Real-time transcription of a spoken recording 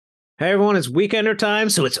Hey everyone, it's Weekender time,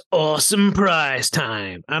 so it's awesome prize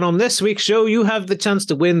time. And on this week's show, you have the chance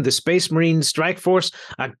to win the Space Marine Strike Force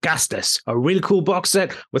Augustus, a really cool box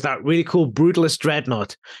set with that really cool Brutalist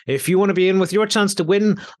Dreadnought. If you want to be in with your chance to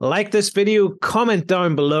win, like this video, comment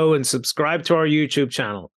down below, and subscribe to our YouTube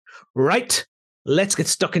channel. Right, let's get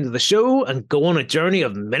stuck into the show and go on a journey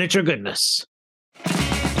of miniature goodness.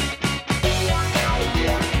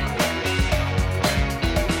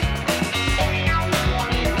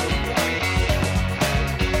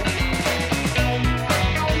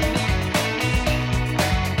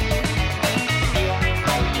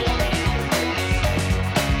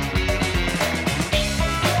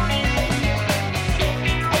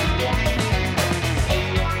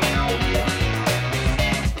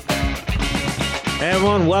 Hey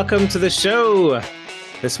everyone, welcome to the show.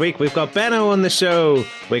 This week we've got Benno on the show,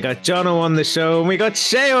 we got Jono on the show, and we got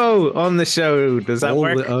Sheo on the show. Does that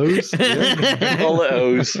work? All the O's? Yeah. All the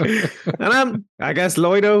O's. And I guess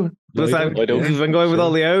Lloydo. Lloydo. We've been going with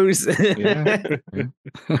all the O's. Yeah.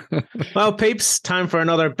 Well, peeps, time for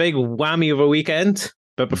another big whammy of a weekend.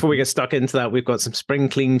 But before we get stuck into that, we've got some Spring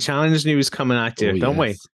Clean Challenge news coming at you, don't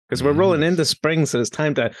we? Because we're rolling into spring, so it's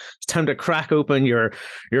time to crack open your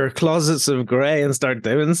closets of grey and start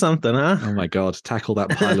doing something, huh? Oh my God, tackle that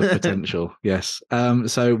pile of potential. Yes.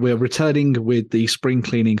 So we're returning with the Spring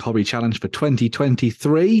Cleaning Hobby Challenge for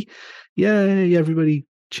 2023. Yay, everybody.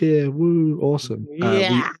 Cheer. Woo. Awesome. We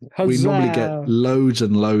normally get loads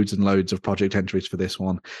and loads and loads of project entries for this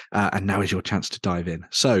one. And now is your chance to dive in.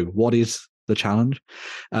 So what is the challenge?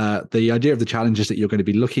 The idea of the challenge is that you're going to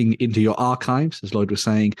be looking into your archives, as Lloyd was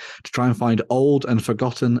saying, to try and find old and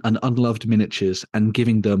forgotten and unloved miniatures and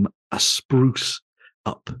giving them a spruce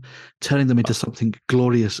up, turning them into something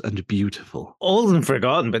glorious and beautiful. Old and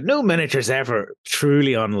forgotten, but no miniature's ever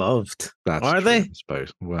truly unloved. That's are true, they? I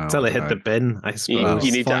suppose. Well, Until they hit the bin, I suppose.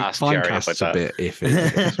 You need to ask Jerry about that. A bit iffy.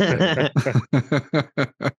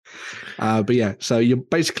 But yeah, so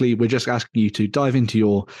we're just asking you to dive into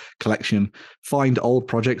your collection, find old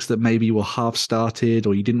projects that maybe you were half started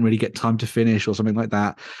or you didn't really get time to finish or something like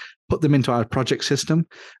that. Put them into our project system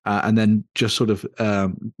and then just sort of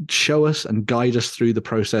show us and guide us through the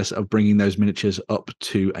process of bringing those miniatures up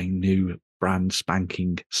to a new brand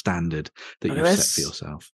spanking standard that you've set for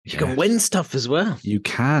yourself. You can win stuff as well. You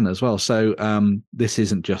can as well. So this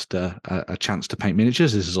isn't just a chance to paint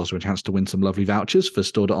miniatures. This is also a chance to win some lovely vouchers for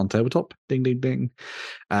Stored on Tabletop. Ding, ding, ding.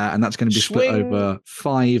 And that's going to be split over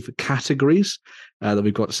 5 categories that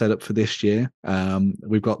we've got set up for this year.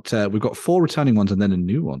 We've got 4 returning ones and then a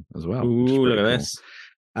new one as well. Ooh, look at this.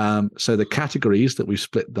 So the categories that we've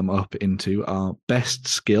split them up into are best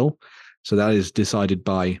skill. So that is decided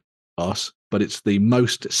by us, but it's the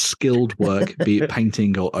most skilled work, be it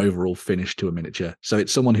painting or overall finish to a miniature. So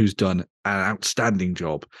it's someone who's done an outstanding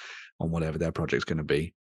job on whatever their project's going to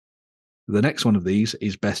be. The next one of these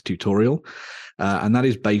is best tutorial, and that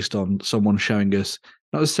is based on someone showing us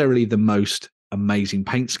not necessarily the most amazing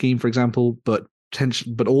paint scheme, for example, but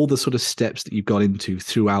all the sort of steps that you've got into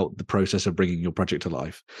throughout the process of bringing your project to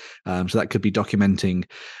life. So that could be documenting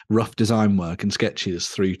rough design work and sketches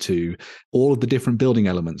through to all of the different building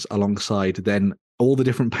elements alongside then all the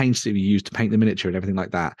different paints that you use to paint the miniature and everything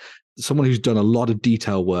like that. Someone who's done a lot of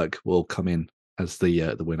detail work will come in as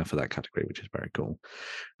the winner for that category, which is very cool.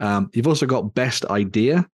 You've also got best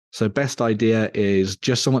idea. So best idea is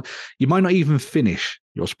just someone, you might not even finish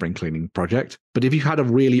your spring cleaning project, but if you had a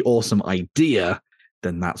really awesome idea,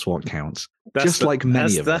 then that's what counts. That's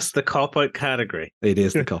the cop-out category. It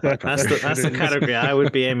is the cop-out category. That's the category I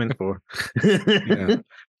would be aiming for. Yeah.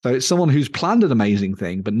 So it's someone who's planned an amazing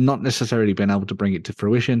thing, but not necessarily been able to bring it to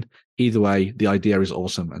fruition. Either way, the idea is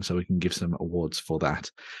awesome, and so we can give some awards for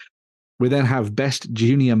that. We then have best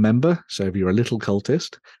junior member. So if you're a little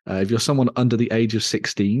cultist, if you're someone under the age of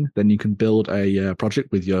 16, then you can build a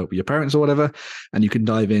project with your parents or whatever, and you can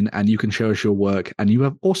dive in and you can show us your work. And you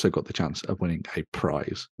have also got the chance of winning a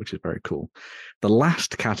prize, which is very cool. The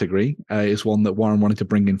last category is one that Warren wanted to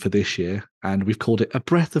bring in for this year, and we've called it a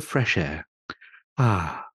breath of fresh air.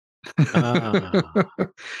 And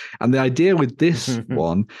the idea with this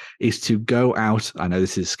one is to go out. I know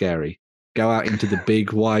this is scary. Go out into the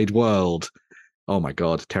big wide world. Oh my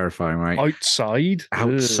God, terrifying, right?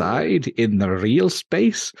 Outside in the real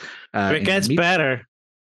space. It gets better.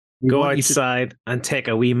 Go outside and take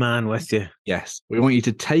a wee man with you. Yes. We want you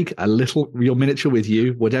to take your miniature with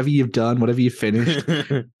you, whatever you've done, whatever you've finished.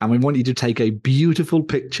 And we want you to take a beautiful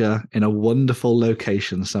picture in a wonderful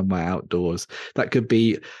location somewhere outdoors. That could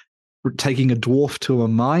be taking a dwarf to a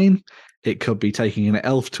mine. It could be taking an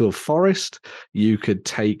elf to a forest. You could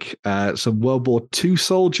take some World War II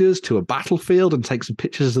soldiers to a battlefield and take some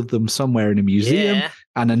pictures of them somewhere in a museum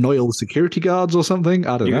and annoy all the security guards or something.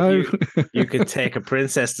 I don't know. You could take a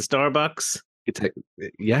princess to Starbucks. You take,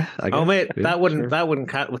 I guess. Wait, Yeah, that wouldn't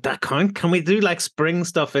count. Would that count? Can we do like spring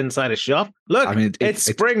stuff inside a shop? Look, I mean, it's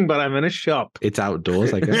spring, but I'm in a shop. It's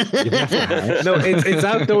outdoors, I guess. No, it's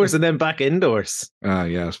outdoors and then back indoors. Oh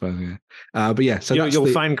yeah, I suppose. Yeah, but yeah, so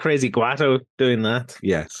you'll find Crazy Guato doing that.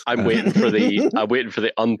 Yes, I'm waiting for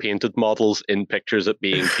the unpainted models in pictures at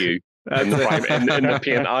B&Q. In the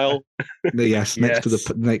paint aisle. Yes, next to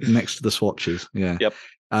the swatches. Yeah. Yep.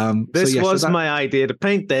 This was my idea to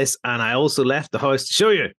paint this, and I also left the house to show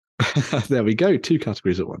you. There we go. 2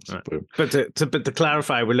 categories at once. Right. But to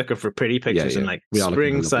clarify, we're looking for pretty pictures and like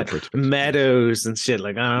springside meadows and shit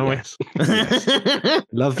like that, aren't we? Yes.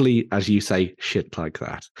 Lovely, as you say, shit like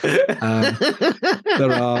that.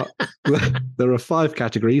 There are 5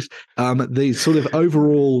 categories. The sort of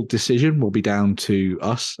overall decision will be down to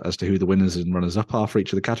us as to who the winners and runners-up are for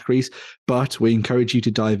each of the categories. But we encourage you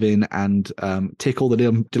to dive in and tick all the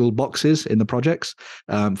little boxes in the projects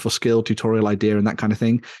for skill, tutorial idea, and that kind of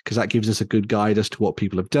thing, because that gives us a good guide as to what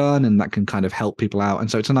people have done, and that can kind of help people out.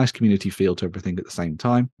 And so it's a nice community feel to everything at the same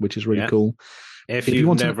time, which is really cool. If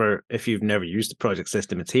you've never used the project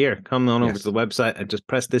system, it's here. Come on over to the website and just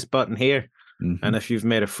press this button here. Mm-hmm. And if you've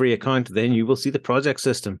made a free account, then you will see the project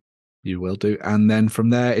system. You will do. And then from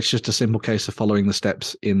there, it's just a simple case of following the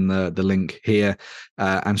steps in the link here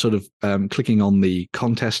and sort of clicking on the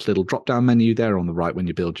contest little drop-down menu there on the right when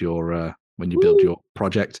you build your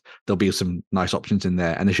project. There'll be some nice options in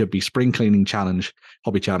there, and there should be Spring Cleaning Challenge,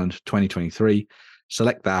 Hobby Challenge 2023.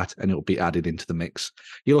 Select that and it will be added into the mix.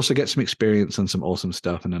 You'll also get some experience and some awesome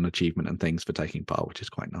stuff and an achievement and things for taking part, which is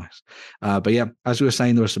quite nice. But yeah, as we were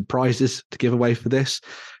saying, there are some prizes to give away for this.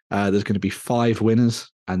 There's going to be 5 winners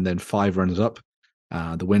and then 5 runners up.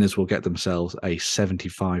 The winners will get themselves a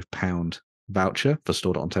 £75 voucher for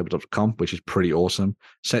store.ontabletop.com, which is pretty awesome.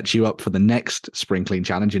 Sets you up for the next Spring Clean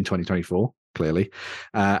Challenge in 2024, clearly.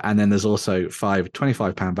 And then there's also 5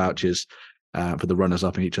 £25 vouchers for the runners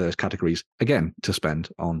up in each of those categories, again, to spend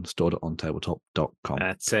on store.ontabletop.com.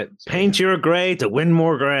 That's it. Paint your grey to win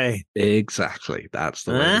more grey. Exactly. That's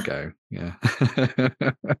the way to go. Yeah.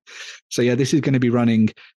 So yeah, this is going to be running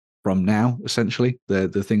from now, essentially. The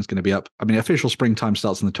thing's going to be up. I mean, official springtime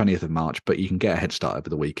starts on the 20th of March, but you can get a head start over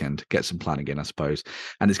the weekend, get some planning in, I suppose.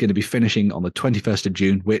 And it's going to be finishing on the 21st of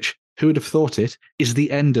June, which, who would have thought it, is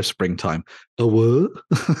the end of springtime. Oh,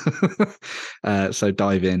 what? So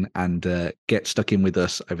dive in and get stuck in with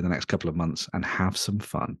us over the next couple of months and have some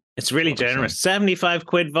fun. It's really generous. 75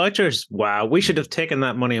 quid vouchers. Wow. We should have taken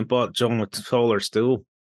that money and bought John a taller stool.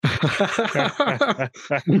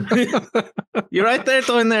 You're right there,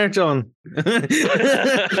 down there, John.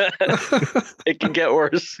 It can get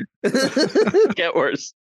worse. Get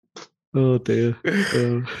worse. Oh dear.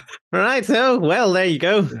 All right, so well, there you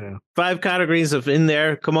go. Yeah. 5 categories of in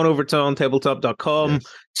there. Come on over to ontabletop.com. Yes.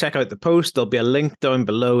 Check out the post. There'll be a link down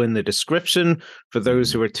below in the description for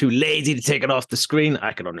those who are too lazy to take it off the screen.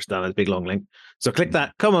 I can understand it's a big long link. So click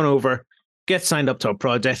that, come on over, get signed up to our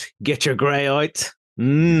project, get your grey out.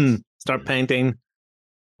 Start painting,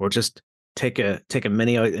 or just take a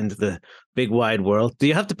mini out into the big wide world. Do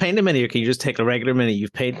you have to paint a mini, or can you just take a regular mini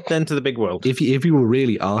you've painted then to the big world? If you were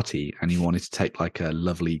really arty and you wanted to take like a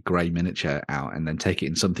lovely grey miniature out and then take it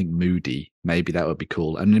in something moody, maybe that would be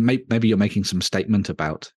cool. And maybe you're making some statement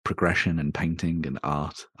about progression and painting and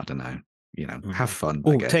art. I don't know. You know, have fun.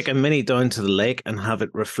 Oh, take a mini down to the lake and have it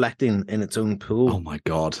reflecting in its own pool. Oh my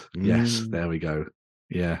God! Yes, there we go.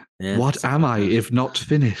 Yeah. What am I if not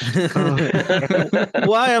finished? Oh.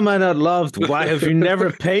 Why am I not loved? Why have you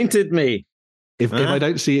never painted me? If I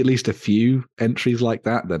don't see at least a few entries like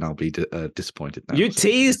that, then I'll be disappointed now. You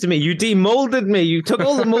teased me. You demolded me. You took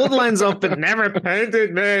all the mold lines off but never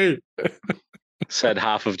painted me. Said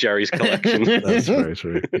half of Jerry's collection. That's very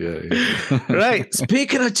true. Yeah. Right.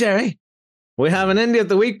 Speaking of Jerry, we have an indie of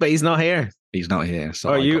the week, but he's not here. He's not here. So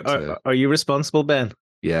are you responsible, Ben?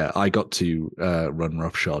 Yeah, I got to run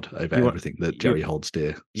roughshod over everything that Jerry holds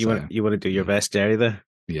dear. You want to do your best, Jerry, there?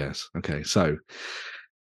 Yes. Okay. So,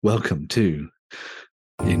 welcome to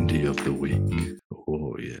Indie of the Week.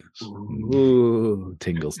 Oh yes. Ooh.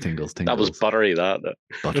 Tingles. That was buttery.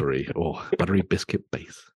 Buttery. Oh, buttery biscuit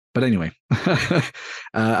base. But anyway,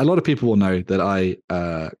 a lot of people will know that I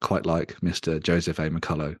quite like Mr. Joseph A.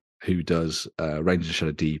 McCullough. who does Rangers of the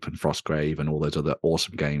Shadow Deep and Frostgrave and all those other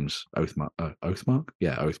awesome games, Oathmark?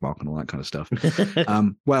 Yeah, Oathmark and all that kind of stuff.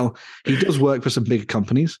 Well, he does work for some bigger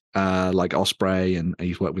companies like Osprey, and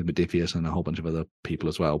he's worked with Modifius and a whole bunch of other people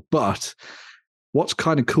as well. But what's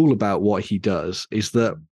kind of cool about what he does is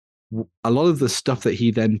that a lot of the stuff that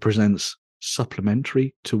he then presents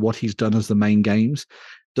supplementary to what he's done as the main games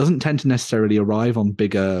doesn't tend to necessarily arrive on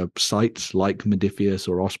bigger sites like Modifius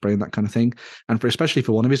or Osprey and that kind of thing. And especially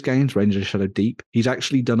for one of his games, Rangers of the Shadow Deep, he's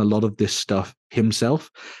actually done a lot of this stuff himself.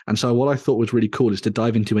 And so what I thought was really cool is to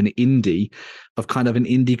dive into an indie of kind of an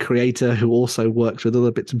indie creator who also works with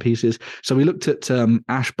other bits and pieces. So we looked at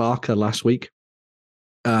Ash Barker last week,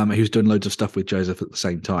 who's doing loads of stuff with Joseph at the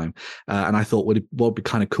same time. And I thought what would be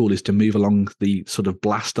kind of cool is to move along the sort of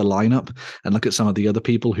Blaster lineup and look at some of the other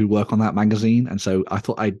people who work on that magazine. And so I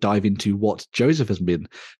thought I'd dive into what Joseph has been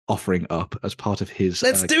offering up as part of his...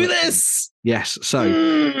 Let's do this! Yes, so...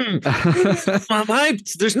 I'm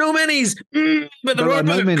hyped! There's no minis! But there are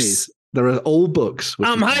no minis. There are all books.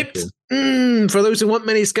 I'm hyped. For those who want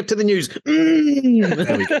minis, skip to the news.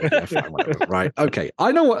 There we go. Yeah, fine, whatever. Right. Okay.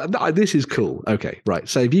 I know what this is cool. Okay. Right.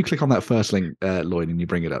 So if you click on that first link, Lloyd, and you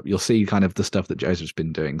bring it up, you'll see kind of the stuff that Joseph's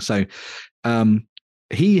been doing. So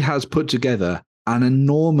he has put together an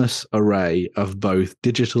enormous array of both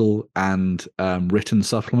digital and written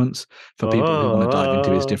supplements for people who want to dive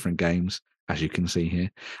into his different games. As you can see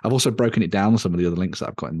here, I've also broken it down on some of the other links that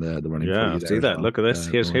I've got in the running. Yeah, see that. Well. Look at this.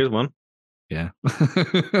 Here's one. Yeah.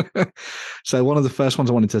 So one of the first ones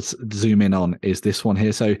I wanted to zoom in on is this one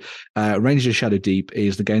here. So Rangers of Shadow Deep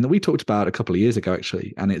is the game that we talked about a couple of years ago,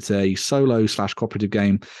 actually. And it's a solo/cooperative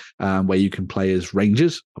game where you can play as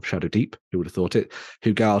Rangers of Shadow Deep, who would have thought it,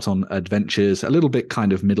 who go out on adventures, a little bit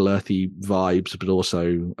kind of Middle-earthy vibes, but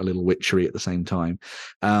also a little witchery at the same time.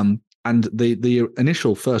 And the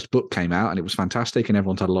initial first book came out and it was fantastic and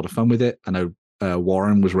everyone's had a lot of fun with it. I know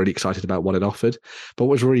Warren was really excited about what it offered. But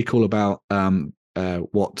what was really cool about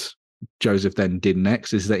what Joseph then did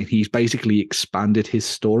next is that he's basically expanded his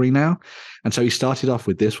story now. And so he started off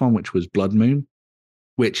with this one, which was Blood Moon,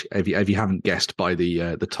 which, if you haven't guessed by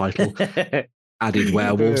the title, added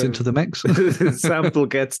werewolves into the mix. Sample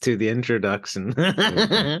gets to the introduction.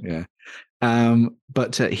 Yeah.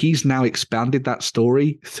 But he's now expanded that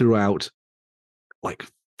story throughout like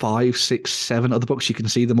 5, 6, 7 other books. You can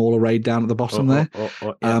see them all arrayed down at the bottom there.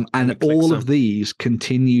 Yeah. And all of these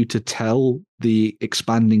continue to tell the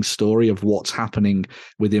expanding story of what's happening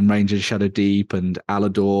within Rangers of Shadow Deep and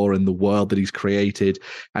Alador and the world that he's created.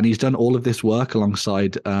 And he's done all of this work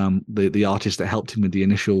alongside the artist that helped him with the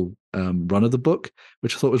initial run of the book,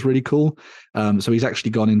 which I thought was really cool. So he's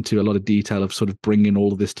actually gone into a lot of detail of sort of bringing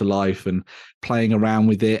all of this to life and playing around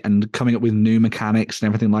with it and coming up with new mechanics and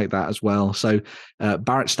everything like that as well. So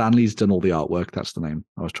Barrett Stanley's done all the artwork. That's the name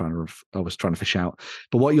I was trying to fish out.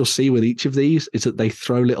 But what you'll see with each of these is that they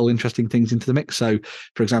throw little interesting things into the mix. So,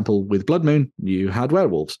 for example, with Blood Moon, you had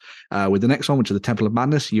werewolves. With the next one, which is the Temple of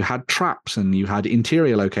Madness, you had traps and you had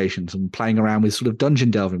interior locations and playing around with sort of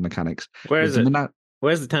dungeon delving mechanics. Where is it?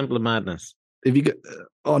 Where's the Temple of Madness? If you go,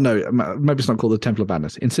 oh no, maybe it's not called the Temple of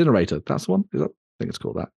Madness. Incinerator, that's the one. I think it's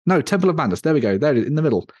called that. No, Temple of Madness. There we go. There it is, in the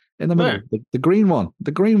middle. Where? The green one.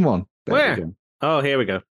 The green one. There Where? Oh, here we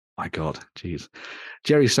go. My God, jeez.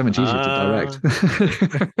 Jerry's so much easier to direct.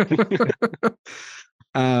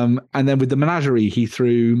 And then with the menagerie, he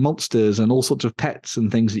threw monsters and all sorts of pets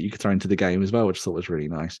and things that you could throw into the game as well, which I thought was really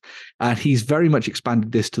nice. And he's very much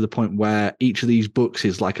expanded this to the point where each of these books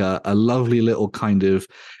is like a lovely little kind of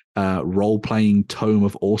role-playing tome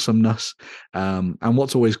of awesomeness. And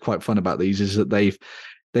what's always quite fun about these is that they've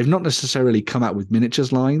not necessarily come out with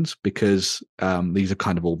miniatures lines, because these have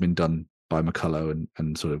kind of all been done by McCullough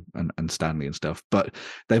and sort of and Stanley and stuff, but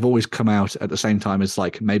they've always come out at the same time as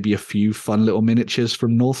like maybe a few fun little miniatures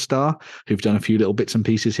from North Star, who've done a few little bits and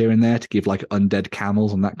pieces here and there to give like undead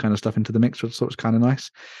camels and that kind of stuff into the mix, which I thought was kind of nice.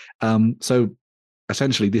 So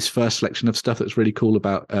essentially this first selection of stuff that's really cool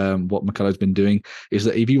about what McCullough's been doing is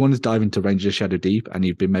that if you want to dive into Rangers of Shadow Deep and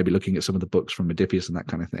you've been maybe looking at some of the books from Modifius and that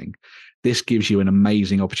kind of thing, this gives you an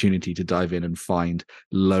amazing opportunity to dive in and find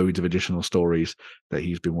loads of additional stories that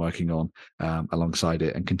he's been working on alongside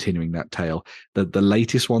it and continuing that tale. The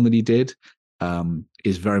latest one that he did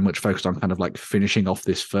is very much focused on kind of like finishing off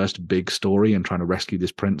this first big story and trying to rescue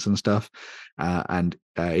this prince and stuff. And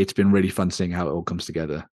it's been really fun seeing how it all comes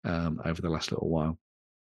together over the last little while.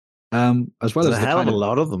 As well as a hell of a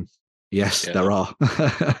lot of them. Yes, yeah. There are.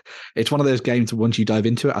 It's one of those games that once you dive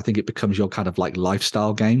into it, I think it becomes your kind of like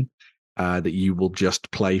lifestyle game that you will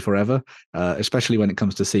just play forever, especially when it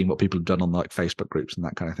comes to seeing what people have done on like Facebook groups and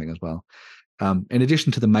that kind of thing as well. In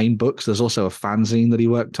addition to the main books, there's also a fanzine that he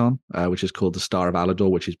worked on, which is called The Star of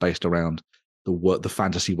Alador, which is based around the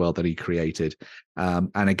fantasy world that he created.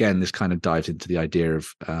 And again, this kind of dives into the idea of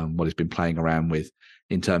what he's been playing around with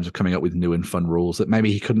in terms of coming up with new and fun rules that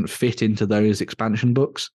maybe he couldn't fit into those expansion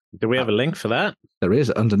books. Do we have a link for that? There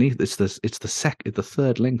is underneath. It's the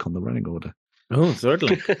third link on the running order. Oh, third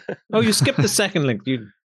link. Oh, you skipped the second link. You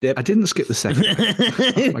dip. I didn't skip the second link.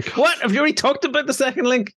 Oh, what? Have you already talked about the second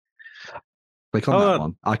link? Click on that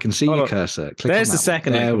one. I can see your cursor. Click There's on the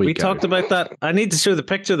second link. We talked about that. I need to show the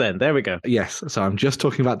picture then. There we go. Yes. So I'm just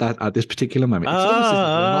talking about that at this particular moment. It's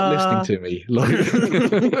almost as if you're not listening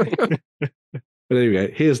to me. But there we go.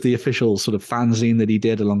 Here's the official sort of fanzine that he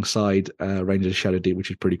did alongside Rangers of Shadow Deep,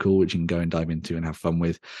 which is pretty cool, which you can go and dive into and have fun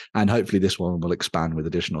with. And hopefully this one will expand with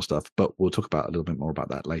additional stuff, but we'll talk about a little bit more about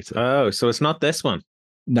that later. Oh, so it's not this one.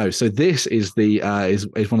 No, so this is the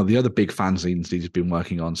is one of the other big fanzines that he's been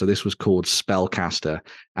working on. So this was called Spellcaster,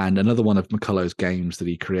 and another one of McCullough's games that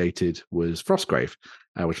he created was Frostgrave,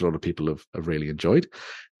 which a lot of people have really enjoyed.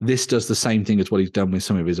 This does the same thing as what he's done with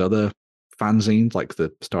some of his other fanzines, like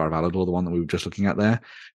the Star of Alador, the one that we were just looking at there,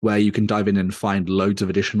 where you can dive in and find loads of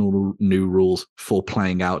additional new rules for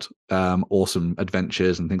playing out awesome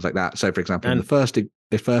adventures and things like that. So, for example, in the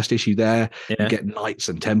first issue there, you get Knights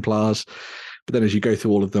and Templars. But then as you go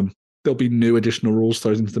through all of them, there'll be new additional rules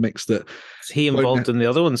thrown into the mix. That is he involved in the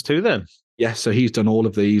other ones too then? Yes, so he's done all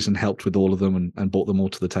of these and helped with all of them and brought them all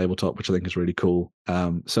to the tabletop, which I think is really cool.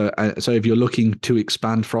 So if you're looking to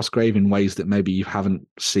expand Frostgrave in ways that maybe you haven't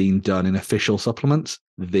seen done in official supplements,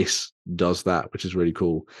 this does that, which is really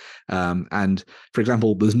cool. And for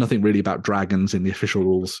example, there's nothing really about dragons in the official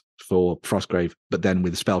rules for Frostgrave, but then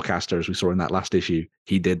with Spellcaster, as we saw in that last issue,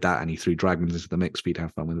 he did that and he threw dragons into the mix for you to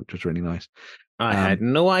have fun with, which was really nice. I had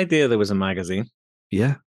no idea there was a magazine.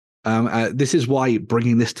 Yeah. This is why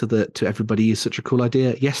bringing this to everybody is such a cool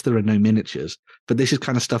idea. Yes, there are no miniatures, but this is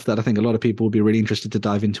kind of stuff that I think a lot of people will be really interested to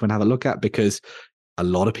dive into and have a look at, because a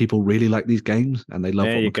lot of people really like these games and they love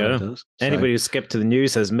what McCullough does. Anybody who skipped to the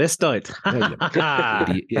news has missed out.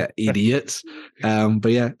 Idiots.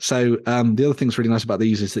 But yeah, so the other thing that's really nice about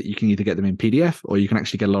these is that you can either get them in PDF or you can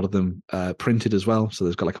actually get a lot of them printed as well. So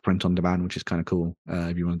there's got like a print on demand, which is kind of cool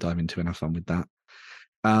if you want to dive into and have fun with that.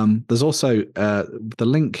 There's also the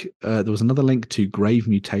link. There was another link to Grave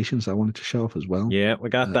Mutations I wanted to show off as well. Yeah,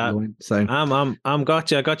 we got that. So I'm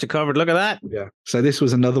got you. I got you covered. Look at that. Yeah. So this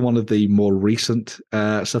was another one of the more recent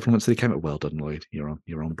supplements that he came up. Well done, Lloyd. You're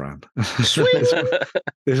on brand. Sweet.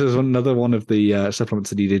 This is another one of the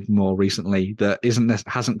supplements that he did more recently that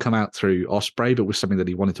hasn't come out through Osprey, but was something that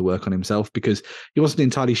he wanted to work on himself, because he wasn't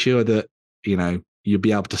entirely sure that you'd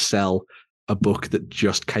be able to sell a book that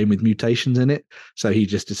just came with mutations in it. So he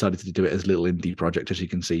just decided to do it as a little indie project, as you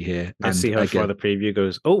can see here. Let's see how far the preview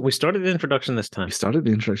goes. Oh, we started the introduction this time. We started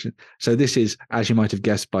the introduction. So this is, as you might have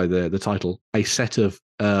guessed by the title, a set of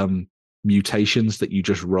mutations that you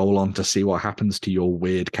just roll on to see what happens to your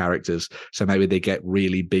weird characters. So maybe they get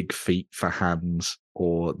really big feet for hands,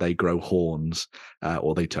 or they grow horns,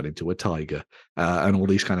 or they turn into a tiger, and all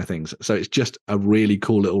these kind of things. So it's just a really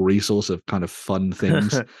cool little resource of kind of fun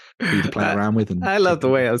things for you to play around with. And I love the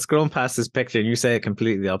way I was scrolling past this picture and you say it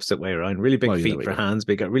completely the opposite way around. Really big feet for hands,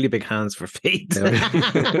 but you got really big hands for feet.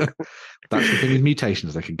 That's the thing with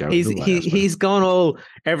mutations. They can go. He's gone all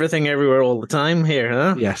everything everywhere all the time here,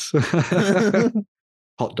 huh? Yes.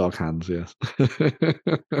 Hot dog hands, yes.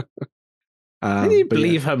 Can you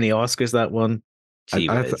believe how many Oscars that won?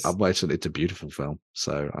 It's a beautiful film,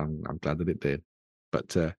 so I'm glad that it did. But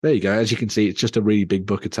there you go. As you can see, it's just a really big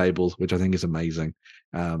book of tables, which I think is amazing.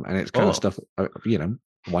 And it's kind of stuff.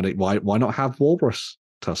 Why not have walrus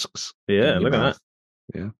tusks? Yeah, look at that.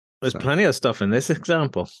 Yeah, there's plenty of stuff in this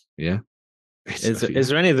example. Yeah. Is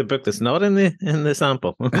there any of the book that's not in the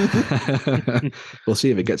sample? We'll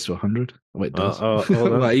see if it gets to 100. Oh, it does.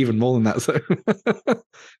 Well, even more than that. So. Look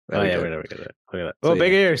at that. Oh,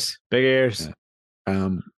 big ears. Yeah.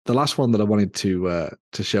 The last one that I wanted to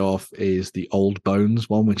show off is the Old Bones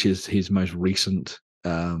one, which is his most recent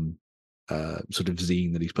sort of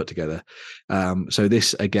zine that he's put together. So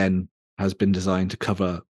this again has been designed to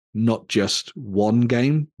cover not just one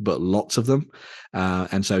game, but lots of them.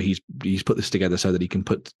 And so he's put this together so that he can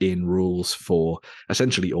put in rules for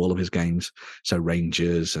essentially all of his games. So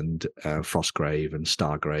Rangers and Frostgrave and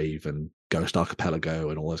Stargrave and Ghost Archipelago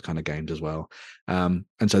and all those kind of games as well. And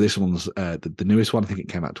so this one's the newest one. I think it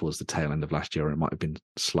came out towards the tail end of last year, or it might have been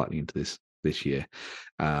slightly into this year.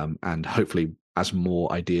 And hopefully, as more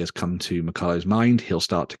ideas come to McCullough's mind, he'll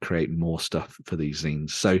start to create more stuff for these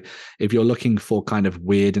zines. So if you're looking for kind of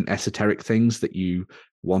weird and esoteric things that you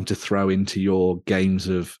want to throw into your games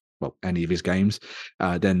of any of his games,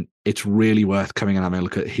 then it's really worth coming and having a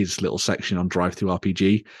look at his little section on Drive-Thru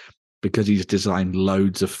RPG, because he's designed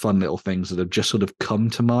loads of fun little things that have just sort of come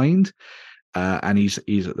to mind. And he's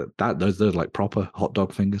those are like proper hot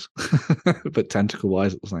dog fingers, but tentacle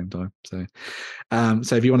wise at the same time.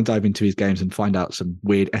 So if you want to dive into his games and find out some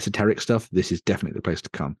weird esoteric stuff, this is definitely the place to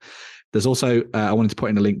come. There's also I wanted to put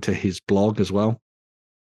in a link to his blog as well.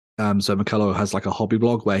 So McCullough has like a hobby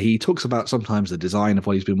blog where he talks about sometimes the design of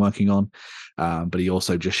what he's been working on, but he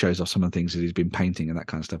also just shows off some of the things that he's been painting and that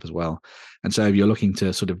kind of stuff as well. And so if you're looking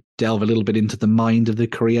to sort of delve a little bit into the mind of the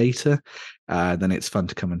creator, then it's fun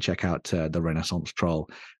to come and check out the Renaissance Troll,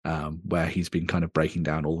 where he's been kind of breaking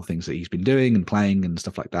down all the things that he's been doing and playing and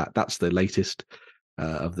stuff like that. That's the latest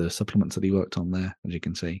of the supplements that he worked on there, as you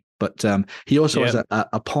can see. But he also has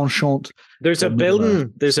a penchant. There's a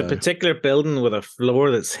building. There's a particular building with a floor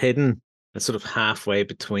that's hidden. It's sort of halfway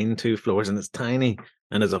between two floors, and it's tiny.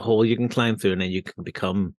 And there's a hole you can climb through, and then you can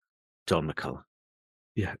become John McCullough.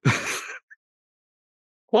 Yeah.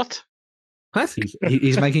 What? What?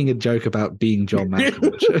 He's making a joke about being John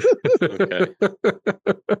Malkovich.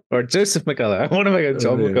 Or Joseph McCullough. I want to make a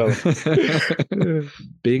John McCullough.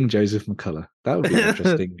 Being Joseph McCullough. That would be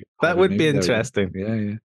interesting. That would be interesting.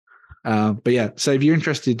 Yeah. But yeah, so if you're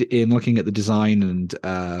interested in looking at the design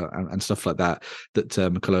and stuff like that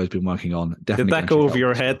McCullough has been working on, definitely. Did that go over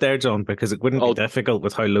your head there, John? Because it wouldn't be difficult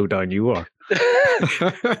with how low down you are.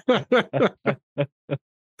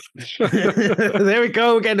 There we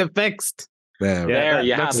go, getting it fixed. There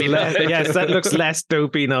you have it. Yes, that looks less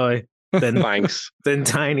dopey now than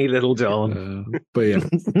tiny little John. But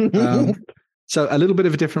yeah. So a little bit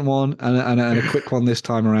of a different one and a quick one this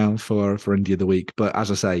time around for Indie of the Week. But as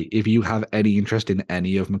I say, if you have any interest in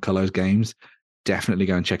any of McCullough's games, definitely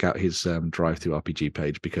go and check out his Drive-Thru RPG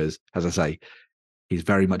page, because, as I say, he's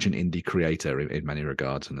very much an indie creator in many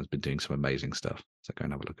regards and has been doing some amazing stuff. So go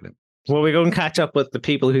and have a look at it. Well, we go and catch up with the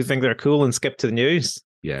people who think they're cool and skip to the news.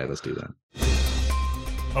 Yeah, let's do that.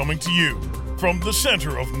 Coming to you from the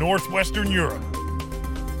center of Northwestern Europe.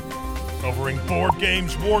 Covering board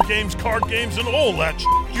games, war games, card games, and all that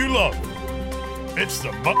you love. It's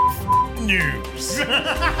the news.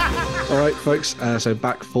 All right, folks. So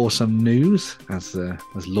back for some news, as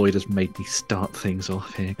Lloyd has made me start things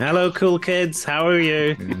off here. Hello, cool kids. How are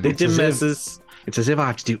you? Did you miss us? It's as if I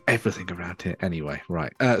have to do everything around here. Anyway,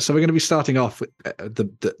 right. So we're going to be starting off with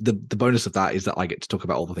the bonus of that is that I get to talk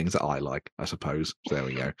about all the things that I like, I suppose. So there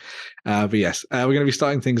we go. But yes, we're going to be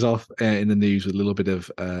starting things off in the news with a little bit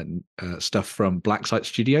of stuff from Blacksite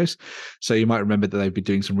Studios. So you might remember that they've been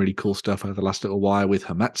doing some really cool stuff over the last little while with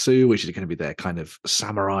Hamatsu, which is going to be their kind of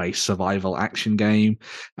samurai survival action game.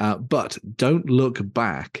 But Don't Look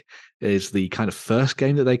Back is the kind of first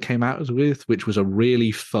game that they came out with, which was a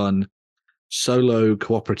really fun solo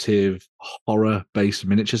cooperative horror-based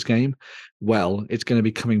miniatures game. Well, it's going to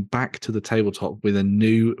be coming back to the tabletop with a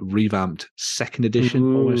new revamped second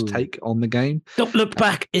edition almost take on the game. Don't Look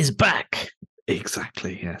Back is back.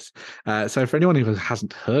 Exactly, yes. So for anyone who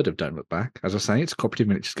hasn't heard of Don't Look Back, as I say, it's a cooperative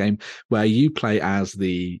miniatures game where you play as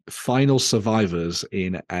the final survivors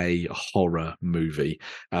in a horror movie.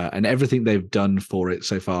 And everything they've done for it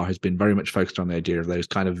so far has been very much focused on the idea of those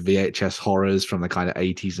kind of VHS horrors from the kind of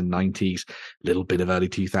 80s and 90s, a little bit of early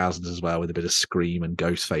 2000s as well, with a bit of Scream and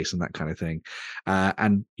Ghostface and that kind of thing.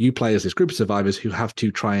 And you play as this group of survivors who have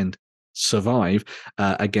to try and survive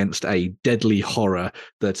against a deadly horror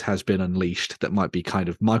that has been unleashed, that might be kind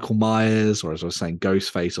of Michael Myers, or as I was saying,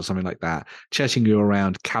 Ghostface or something like that, chasing you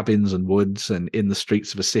around cabins and woods and in the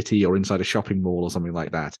streets of a city or inside a shopping mall or something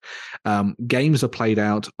like that. Games are played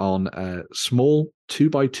out on small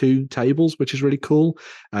 2x2 tables, which is really cool.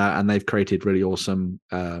 And they've created really awesome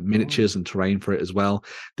miniatures and terrain for it as well.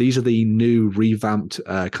 These are the new revamped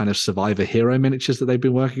kind of survivor hero miniatures that they've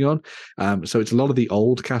been working on. So it's a lot of the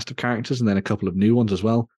old cast of characters and then a couple of new ones as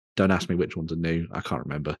well. Don't ask me which ones are new. I can't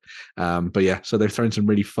remember. But yeah, so they've thrown some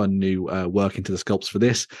really fun new work into the sculpts for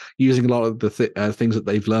this, using a lot of the things that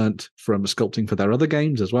they've learnt from sculpting for their other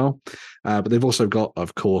games as well. But they've also got,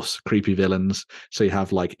 of course, creepy villains. So you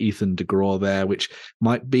have like Ethan DeGraw there, which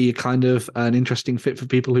might be a kind of an interesting fit for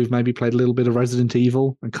people who've maybe played a little bit of Resident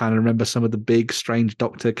Evil and kind of remember some of the big, strange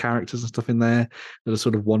doctor characters and stuff in there that are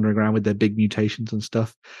sort of wandering around with their big mutations and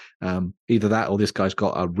stuff. Either that or this guy's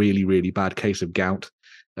got a really, really bad case of gout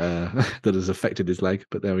that has affected his leg,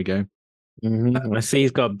 but there we go. I see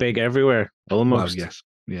he's got big everywhere, almost. Well,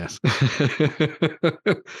 yes.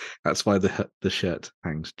 That's why the shirt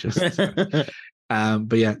hangs just so.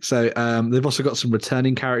 But yeah, so they've also got some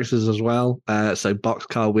returning characters as well. So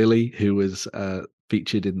Boxcar Willie, who was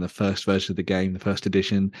featured in the first version of the game, the first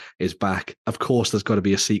edition, is back. Of course, there's got to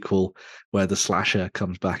be a sequel where the slasher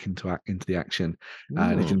comes back into the action,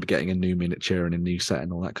 and you're going to be getting a new miniature and a new set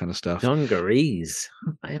and all that kind of stuff. Dungarees.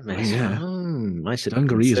 I should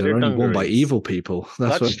Dungarees are only worn by dungarees. evil people.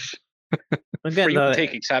 That's what. I'm For getting you to that,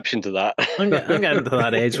 take exception to that. I'm getting to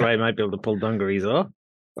that age where I might be able to pull dungarees off.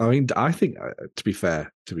 I mean, I think to be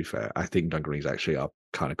fair, I think dungarees actually are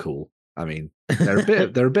kind of cool. I mean, they're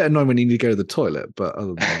a bit annoying when you need to go to the toilet, but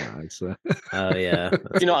other than that, it's. Oh yeah.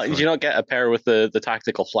 Do you not get a pair with the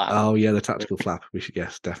tactical flap? Oh yeah, the tactical flap. We should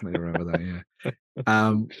definitely remember that. Yeah.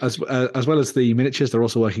 As well as the miniatures, they're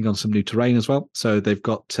also working on some new terrain as well. So they've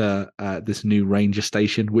got this new ranger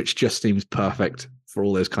station, which just seems perfect for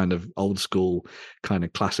all those kind of old school, kind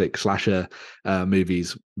of classic slasher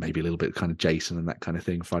movies. Maybe a little bit kind of Jason and that kind of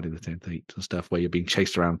thing, Friday the 13th and stuff, where you're being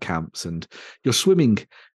chased around camps and you're swimming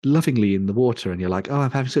lovingly in the water, and you're like, oh, I'm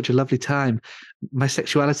having such a lovely time. My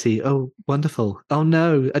sexuality, oh, wonderful. Oh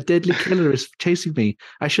no, a deadly killer is chasing me.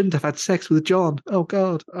 I shouldn't have had sex with John. Oh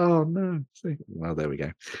God. Oh no. Well, there we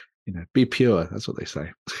go. Be pure. That's what they say.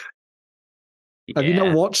 Yeah. Have you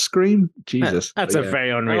not watched Scream? Jesus. That's a very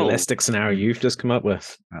unrealistic scenario you've just come up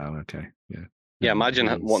with. Oh, okay. Yeah. Yeah, imagine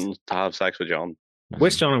wanting to have sex with John.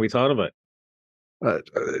 Which John have we thought about?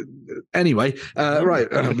 Anyway, right,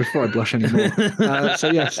 before I blush anymore.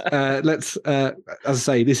 So yes, let's, as I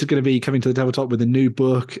say, this is going to be coming to the tabletop with a new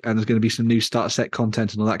book, and there's going to be some new starter set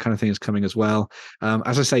content and all that kind of thing is coming as well.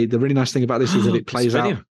 As I say, the really nice thing about this is that it plays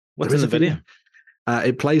out. What's in the video?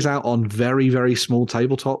 It plays out on very, very small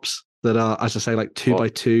tabletops that are, as I say, like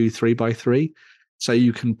 2x2, 3x3. So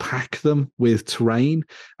you can pack them with terrain,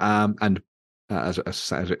 and as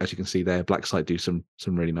you can see there, Blacksite do some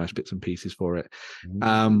really nice bits and pieces for it,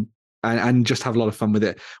 and just have a lot of fun with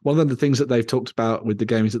it. One of the things that they've talked about with the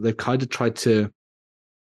game is that they've kind of tried to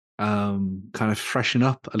kind of freshen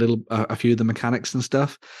up a few of the mechanics and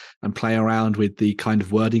stuff, and play around with the kind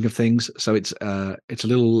of wording of things. So it's a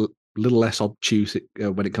little less obtuse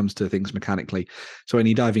when it comes to things mechanically. So when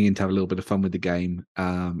you're diving in to have a little bit of fun with the game,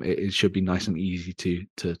 it should be nice and easy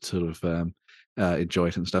to sort of enjoy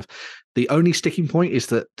it and stuff. The only sticking point is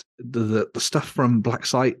that the stuff from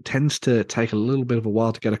Blacksite tends to take a little bit of a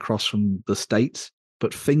while to get across from the States,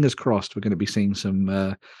 but fingers crossed we're going to be seeing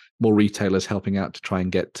some more retailers helping out to try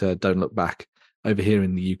and get Don't Look Back over here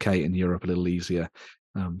in the UK and Europe a little easier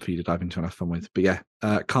for you to dive into and have fun with. But yeah,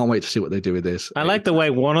 can't wait to see what they do with this. I like the way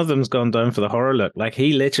one of them's gone down for the horror look. Like,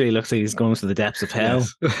 he literally looks like he's going to the depths of hell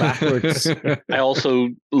backwards. I also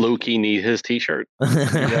low-key need his t-shirt.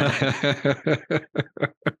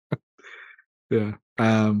 Yeah.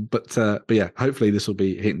 But yeah, hopefully this will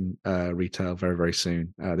be hitting retail very, very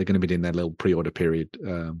soon. They're going to be doing their little pre-order period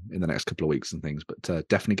in the next couple of weeks and things, but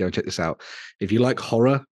definitely go check this out. If you like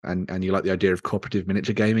horror and you like the idea of cooperative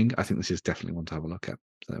miniature gaming, I think this is definitely one to have a look at.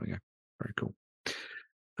 So there we go. Very cool.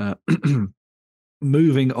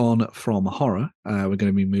 Moving on from horror, we're going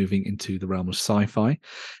to be moving into the realm of sci-fi,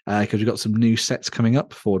 because we've got some new sets coming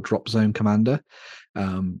up for Drop Zone Commander.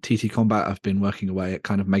 TT Combat have been working away at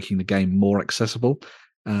kind of making the game more accessible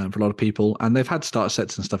for a lot of people, and they've had starter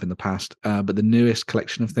sets and stuff in the past, but the newest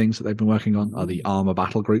collection of things that they've been working on are the armor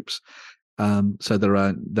battle groups. So there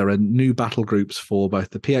are new battle groups for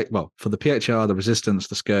both the for the PHR, the Resistance,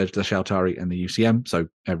 the Scourge, the Shaltari, and the UCM. So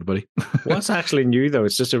everybody. What's actually new though?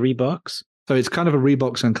 It's just a rebox. So it's kind of a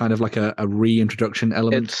rebox and kind of like a reintroduction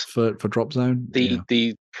element for Drop Zone.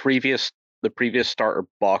 The previous starter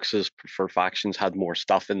boxes for factions had more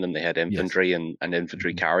stuff in them. They had infantry and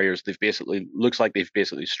infantry carriers. Looks like they've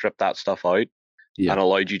basically stripped that stuff out and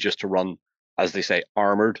allowed you just to run, as they say,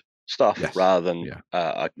 armored stuff rather than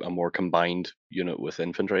a more combined unit with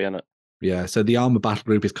infantry in it. Yeah, so the armor battle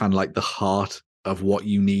group is kind of like the heart of what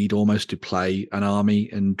you need almost to play an army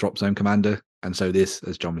in Drop Zone Commander. And so this,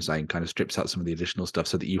 as John was saying, kind of strips out some of the additional stuff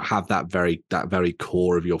so that you have that very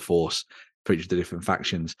core of your force for each of the different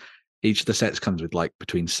factions. Each of the sets comes with like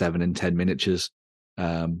between 7 and 10 miniatures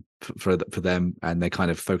for them, and they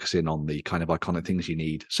kind of focus in on the kind of iconic things you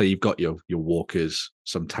need. So you've got your walkers,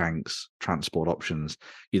 some tanks, transport options.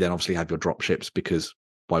 You then obviously have your drop ships, because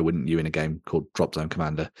why wouldn't you in a game called Drop Zone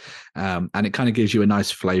Commander? And it kind of gives you a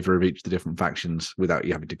nice flavor of each of the different factions without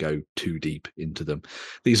you having to go too deep into them.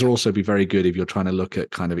 These will also be very good if you're trying to look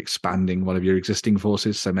at kind of expanding one of your existing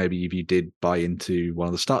forces. So maybe if you did buy into one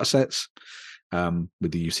of the starter sets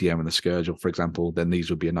with the UCM and the Scourge, for example, then these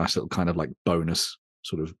would be a nice little kind of like bonus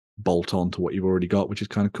sort of bolt on to what you've already got, which is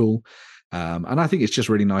kind of cool. And I think it's just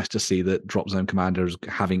really nice to see that Drop Zone Commander is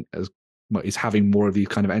having more of these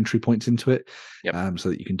kind of entry points into it, so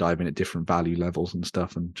that you can dive in at different value levels and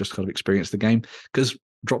stuff and just kind of experience the game. Because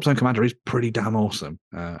Drop Zone Commander is pretty damn awesome,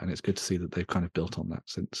 and it's good to see that they've kind of built on that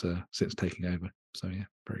since taking over. So yeah,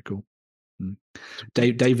 very cool.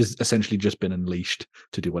 Dave has essentially just been unleashed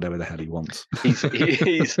to do whatever the hell he wants. He's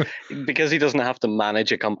because he doesn't have to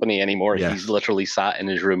manage a company anymore. Yeah. He's literally sat in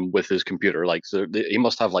his room with his computer. Like, so he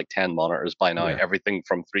must have like 10 monitors by now. Yeah. Everything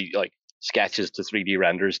from sketches to 3D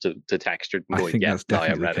renders to textured. And I think that's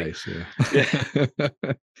definitely the case.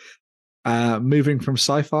 Yeah. Moving from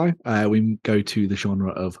sci-fi, we go to the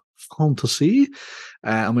genre of fantasy,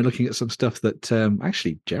 and we're looking at some stuff that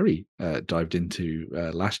actually Jerry dived into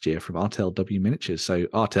last year from RTLW Miniatures. So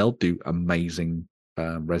RTL do amazing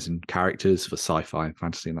resin characters for sci-fi and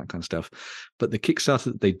fantasy and that kind of stuff. But the Kickstarter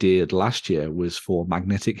that they did last year was for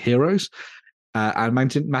Magnetic Heroes, and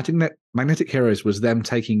Magnetic Heroes was them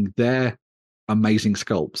taking their amazing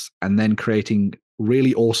sculpts and then creating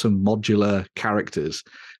really awesome modular characters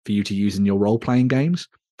for you to use in your role-playing games.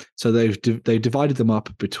 So they've divided them up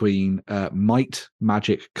between might,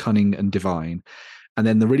 magic, cunning, and divine. And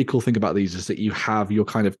then the really cool thing about these is that you have your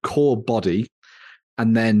kind of core body,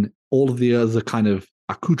 and then all of the other kind of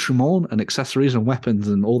accoutrement and accessories and weapons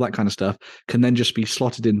and all that kind of stuff can then just be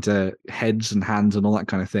slotted into heads and hands and all that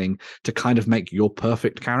kind of thing to kind of make your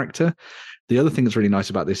perfect character. The other thing that's really nice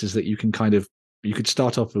about this is that you could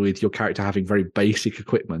start off with your character having very basic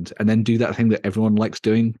equipment and then do that thing that everyone likes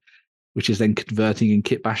doing, which is then converting and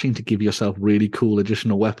kit bashing to give yourself really cool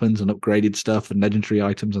additional weapons and upgraded stuff and legendary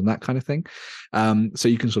items and that kind of thing. So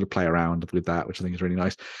you can sort of play around with that, which I think is really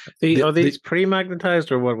nice. Are these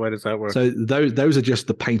pre-magnetized or what? Why does that work? So those are just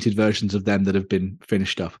the painted versions of them that have been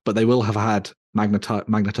finished up, but they will have had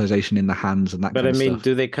magnetization in the hands and that kind of stuff. But I mean,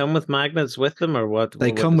 do they come with magnets with them or what?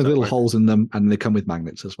 They come with little holes in them, and they come with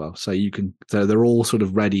magnets as well. So so they're all sort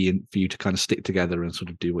of ready for you to kind of stick together and sort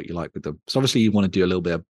of do what you like with them. So obviously you want to do a little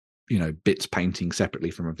bit of bits painting separately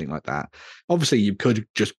from everything like that. Obviously you could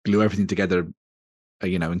just glue everything together,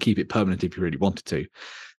 and keep it permanent if you really wanted to,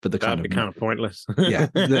 but that'd be kind of pointless. Yeah,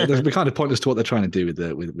 that'd be kind of pointless to what they're trying to do with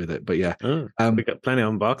it. But yeah, we got plenty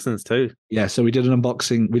of unboxings too. Yeah, so we did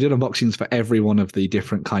unboxings for every one of the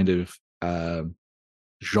different kind of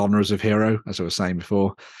genres of hero, as I was saying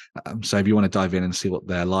before. So if you want to dive in and see what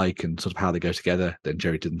they're like and sort of how they go together, then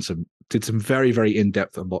Jerry did some very, very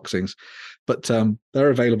in-depth unboxings. But they're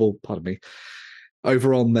available,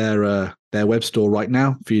 over on their web store right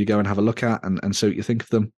now for you to go and have a look at and see what you think of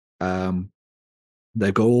them.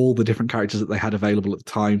 They've got all the different characters that they had available at the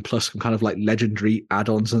time, plus some kind of like legendary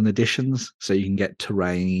add-ons and additions. So you can get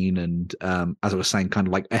terrain and, as I was saying, kind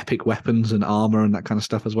of like epic weapons and armor and that kind of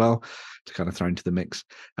stuff as well to kind of throw into the mix.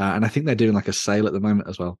 And I think they're doing like a sale at the moment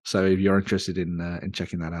as well. So if you're interested in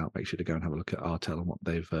checking that out, make sure to go and have a look at RTL and what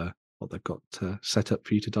they've got set up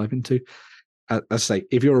for you to dive into. As I say,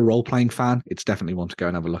 if you're a role-playing fan, it's definitely one to go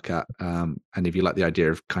and have a look at. And if you like the idea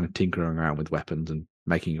of kind of tinkering around with weapons and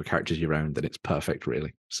making your characters your own, then it's perfect,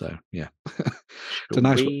 really. So yeah, it's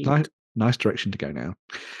a nice direction to go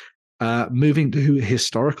now. Moving to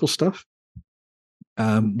historical stuff.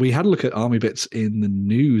 We had a look at Army Bits in the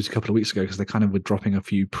news a couple of weeks ago because they kind of were dropping a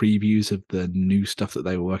few previews of the new stuff that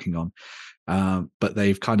they were working on. But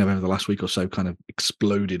they've kind of over the last week or so kind of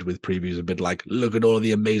exploded with previews a bit like, look at all of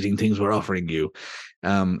the amazing things we're offering you.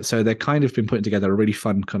 So they've kind of been putting together a really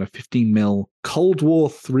fun kind of 15 mil Cold War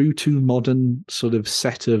through to modern sort of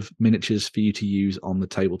set of miniatures for you to use on the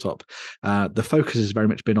tabletop. The focus has very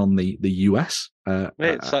much been on the US as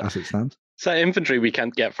it stands. It's that infantry we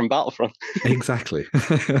can't get from Battlefront. Exactly.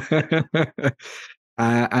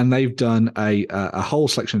 And they've done a whole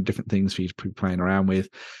selection of different things for you to be playing around with,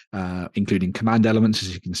 including command elements,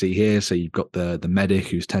 as you can see here. So you've got the medic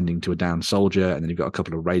who's tending to a downed soldier, and then you've got a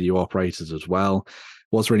couple of radio operators as well.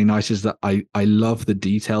 What's really nice is that I love the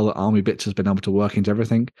detail that Army Bits has been able to work into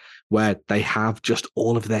everything, where they have just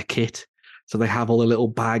all of their kit. So they have all the little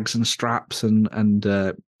bags and straps and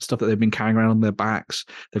stuff that they've been carrying around on their backs.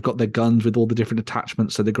 They've got their guns with all the different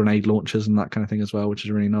attachments, so the grenade launchers and that kind of thing as well, which is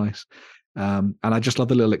really nice. And I just love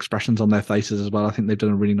the little expressions on their faces as well. I think they've done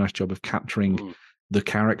a really nice job of capturing the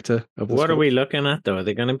character of the What are we looking at, though? Are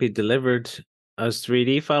they going to be delivered as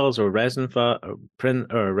 3D files or resin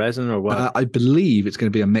print or resin or what? I believe it's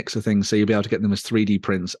going to be a mix of things. So you'll be able to get them as 3D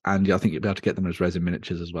prints, and I think you'll be able to get them as resin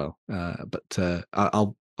miniatures as well. But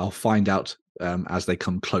I'll find out as they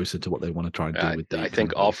come closer to what they want to try and do with I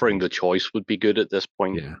think offering the choice would be good at this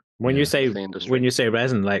point. Yeah. When you say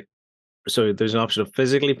resin, like So there's an option of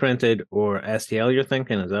physically printed or STL. You're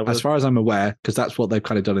thinking, is that what As far as I'm aware, because that's what they've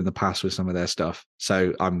kind of done in the past with some of their stuff.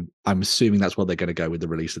 So I'm assuming that's what they're going to go with the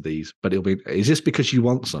release of these. But it'll be. Is this because you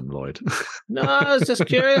want some, Lloyd? No, I was just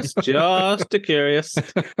curious. Just curious.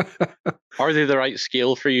 Are they the right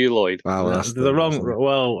scale for you, Lloyd? Wow, that's the wrong.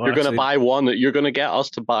 Well, you're going to buy one. You're going to get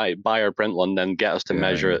us to buy or print one, then get us to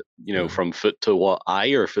measure it. From foot to what eye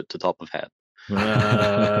or foot to top of head.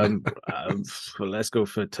 Let's go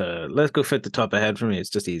fit the top of head for me. It's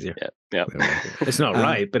just easier. Yeah. It's not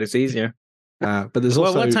right, but it's easier. But there's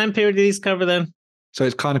also what time period do these cover then? So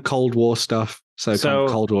it's kind of Cold War stuff. So kind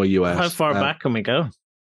of Cold War US. How far back can we go?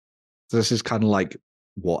 So this is kind of like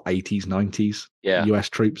 80s, 90s US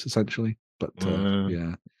troops essentially. But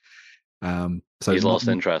yeah. So he's lost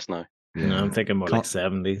interest now. Yeah. No, I'm thinking more like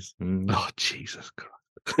 70s. Oh, Jesus Christ.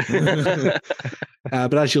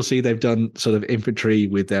 But as you'll see, they've done sort of infantry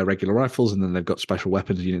with their regular rifles, and then they've got special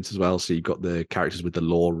weapons units as well. So you've got the characters with the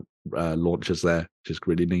law launchers there, which is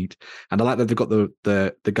really neat. And I like that they've got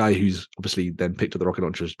the guy who's obviously then picked up the rocket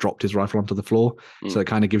launchers, dropped his rifle onto the floor. So it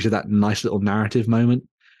kind of gives you that nice little narrative moment,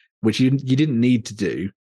 which you didn't need to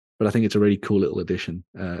do. But I think it's a really cool little addition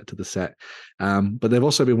to the set. But they've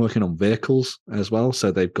also been working on vehicles as well.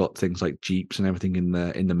 So they've got things like Jeeps and everything in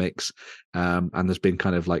the mix. And there's been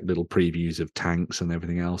kind of like little previews of tanks and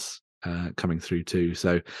everything else coming through too.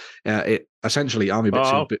 So it essentially Army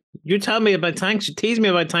Bits. You tell me about tanks. You tease me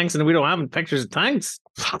about tanks, and we don't have pictures of tanks.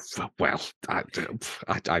 Well, I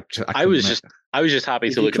was just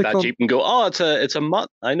happy to look at that Jeep and go, oh, it's a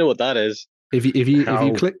mutt. I know what that is. If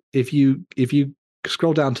you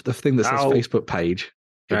scroll down to the thing that says Facebook page.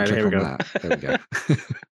 Right, click on that. There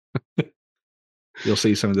we go. You'll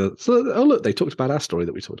see some of the. So, oh look, they talked about our story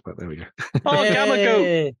that we talked about. There we go. Oh, Gamma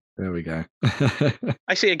Goat. There we go.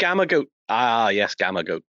 I see a Gamma Goat. Ah, yes, Gamma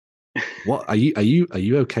Goat. What are you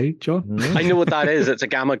okay, John? I know what that is. It's a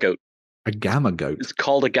Gamma Goat. A Gamma Goat. It's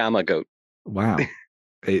called a Gamma Goat. Wow.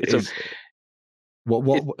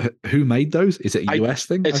 What? Who made those? Is it a US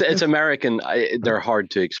thing? It's American. They're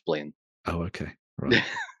hard to explain. Oh, okay. Right.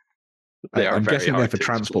 I'm guessing they're for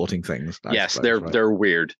transporting things. Yes, they're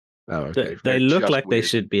weird. Oh, okay. They look like weird. They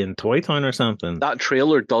should be in Toy Town or something. That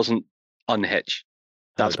trailer doesn't unhitch.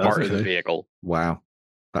 That's part of the vehicle. Wow.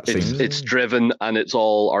 It's driven and it's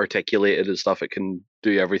all articulated and stuff. It can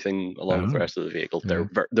do everything along with the rest of the vehicle.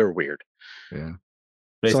 They're weird. Yeah.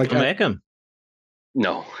 They still make them?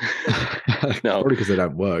 No. No. Probably because they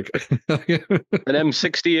don't work. An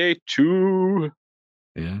M68 too.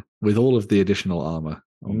 Yeah, with all of the additional armor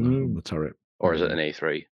on the turret. Or is it an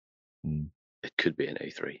A3? It could be an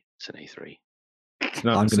A3. It's an A3.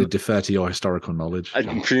 I'm going to defer to your historical knowledge.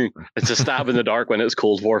 It's a stab in the dark when it's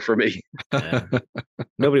Cold War for me. Yeah.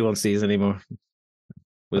 Nobody wants these anymore.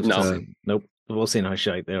 Nope. We'll see how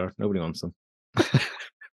shite they are. Nobody wants them.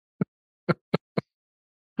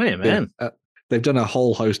 Hey, man. Yeah, they've done a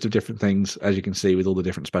whole host of different things, as you can see, with all the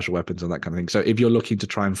different special weapons and that kind of thing. So if you're looking to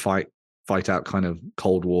try and fight out kind of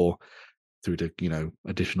Cold War through to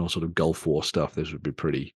additional sort of Gulf War stuff, this would be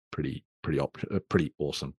pretty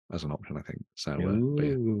awesome as an option, I think. So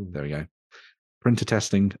there we go. Printer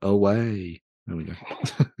testing away. There we go.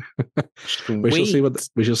 we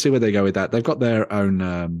shall see where they go with that. They've got their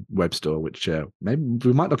own web store, which maybe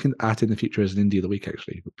we might look at in the future as an indie of the week.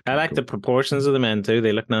 Actually, I like the proportions of the men too.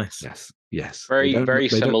 They look nice. Yes. Very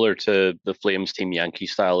similar to the Flames Team Yankee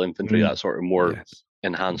style infantry. That sort of more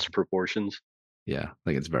enhanced proportions. Yeah, I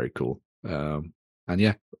think it's very cool. And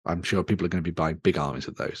yeah, I'm sure people are going to be buying big armies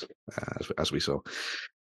of those, as we saw.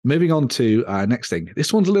 Moving on to next thing.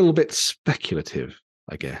 This one's a little bit speculative,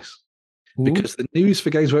 I guess, because the news for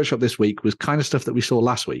Games Workshop this week was kind of stuff that we saw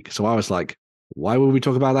last week. So I was like, why would we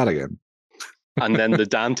talk about that again? And then the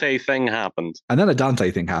Dante thing happened.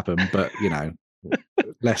 But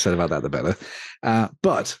less said about that, the better.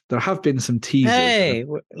 But there have been some teasers. Hey,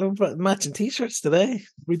 we're matching t-shirts today.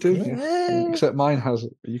 We do. Yeah. Except mine has a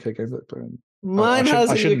UK Games Expo. Mine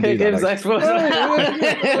has a UK Games Expo.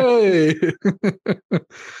 Hey.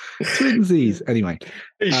 Twinsies. Anyway.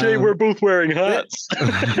 Hey, Shay, we're both wearing hats.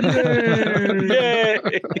 Yay!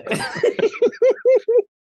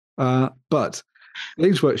 But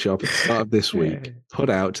Games Workshop at the start of this week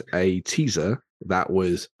put out a teaser that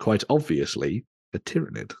was quite obviously a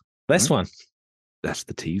Tyranid. This one. That's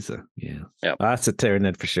the teaser. Yeah. Yep. That's a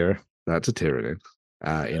Tyranid for sure. That's a Tyranid.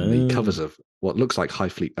 In the covers of what looks like High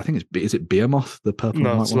Fleet. I think is it Behemoth, the purple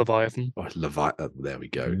one? No, it's Leviathan. Oh, Leviathan. There we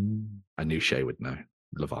go. I knew Shay would know.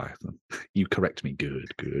 Leviathan. You correct me.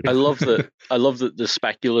 Good. I love that the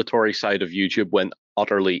speculatory side of YouTube went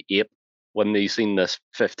utterly ape when they seen this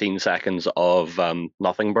 15 seconds of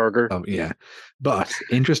Nothing Burger. Oh, yeah. But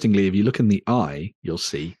interestingly, if you look in the eye, you'll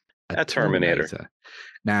see a Terminator.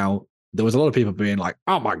 Now, there was a lot of people being like,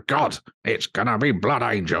 oh my God, it's going to be Blood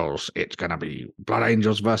Angels. It's going to be Blood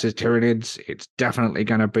Angels versus Tyranids. It's definitely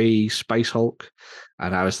going to be Space Hulk.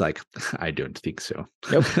 And I was like, I don't think so.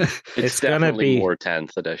 Nope. It's definitely more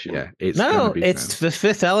 10th edition. Yeah, it's the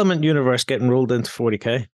Fifth Element universe getting rolled into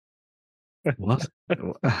 40k. What? It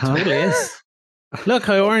totally is. Look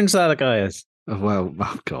how orange that guy is. Oh, well,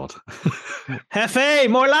 oh God. Hefe,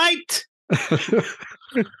 more light!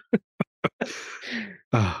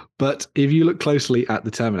 But if you look closely at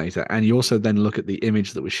the Terminator, and you also then look at the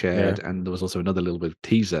image that was shared, and there was also another little bit of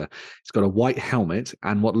teaser, it's got a white helmet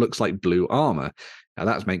and what looks like blue armor. Now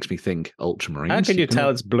that makes me think Ultramarines. How can you tell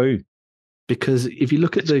it's blue? Because if you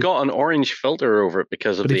look at it's got an orange filter over it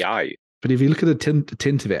because of the eye. But if you look at the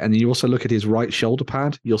tint of it, and you also look at his right shoulder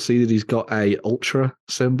pad, you'll see that he's got a Ultra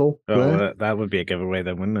symbol. Oh, that would be a giveaway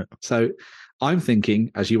then, wouldn't it? So I'm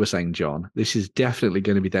thinking, as you were saying, John, this is definitely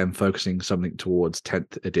going to be them focusing something towards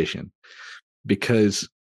 10th edition, because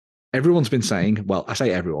everyone's been saying, well, I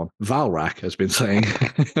say everyone, Valrak has been saying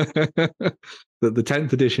that the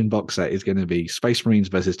 10th edition box set is going to be Space Marines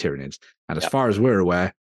versus Tyranids. And as far as we're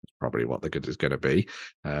aware, it's probably what the good is going to be,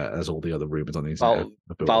 as all the other rumors on the internet.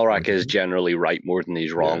 Valrak is generally right more than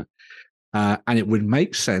he's wrong. And it would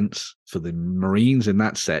make sense for the Marines in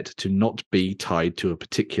that set to not be tied to a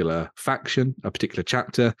particular faction, a particular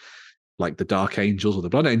chapter, like the Dark Angels or the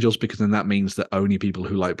Blood Angels, because then that means that only people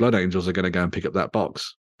who like Blood Angels are going to go and pick up that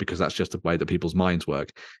box, because that's just the way that people's minds work.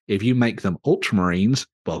 If you make them Ultramarines,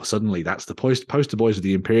 well, suddenly that's the poster boys of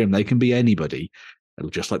the Imperium. They can be anybody,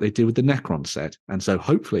 just like they did with the Necron set. And so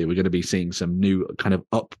hopefully we're going to be seeing some new kind of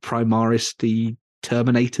up Primaris-y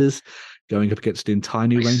Terminators going up against the entire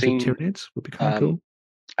new range of Tyranids. Would be kind of cool.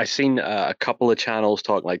 I've seen a couple of channels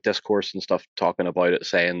talking, like Discourse and stuff, talking about it,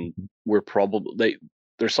 saying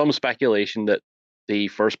there's some speculation that the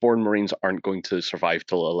Firstborn Marines aren't going to survive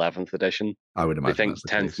till 11th edition. I would imagine. I think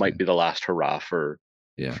 10th might be the last hurrah for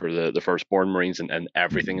the Firstborn Marines, and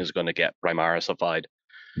everything is going to get Primarisified.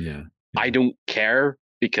 Yeah. I don't care,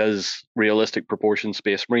 because realistic proportion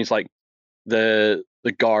Space Marines, like the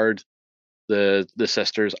Guard, the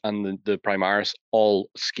Sisters, and the Primaris all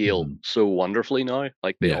scale so wonderfully now.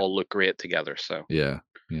 Like they all look great together. So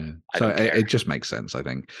so it just makes sense, I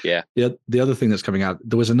think. Yeah. The other thing that's coming out,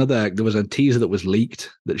 there was a teaser that was leaked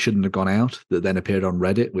that shouldn't have gone out, that then appeared on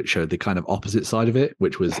Reddit, which showed the kind of opposite side of it,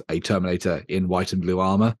 which was a Terminator in white and blue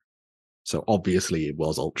armor. So obviously it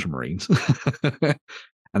was Ultramarines.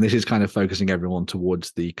 And this is kind of focusing everyone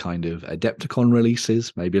towards the kind of Adepticon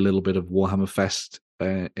releases, maybe a little bit of Warhammer Fest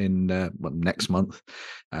in next month,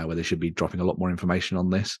 where they should be dropping a lot more information on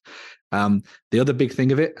this. The other big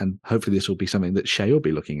thing of it, and hopefully this will be something that Shay will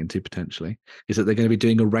be looking into potentially, is that they're going to be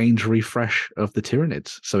doing a range refresh of the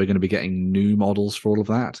Tyranids. So we're going to be getting new models for all of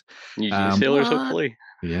that. New G-Sailors, hopefully.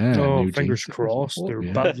 Yeah. Oh, fingers crossed. They're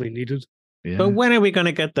badly needed. Yeah. But when are we going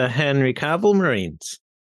to get the Henry Cavill Marines?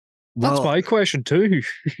 That's my question too.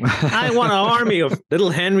 I want an army of little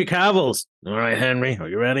Henry Cavills. All right, Henry, are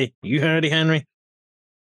you ready? You ready, Henry?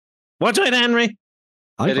 Watch out, Henry.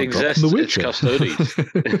 It exists. It's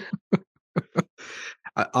custodies.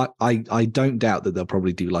 I don't doubt that they'll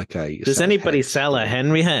probably do like a. Does anybody sell a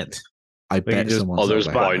Henry head? I bet someone. There's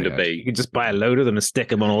bound to be. You can just buy a load of them and stick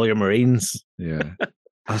them on all your Marines. Yeah.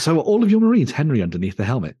 So all of your Marines, Henry underneath the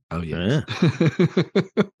helmet. Oh yeah.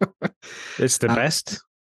 It's the best.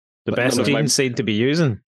 The best teams seem to be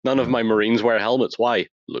using. None of my Marines wear helmets. Why?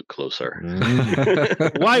 Look closer.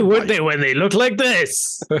 Why would they when they look like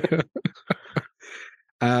this? But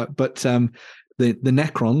the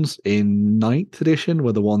Necrons in 9th edition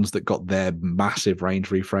were the ones that got their massive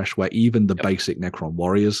range refresh, where even the basic Necron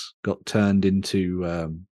warriors got turned into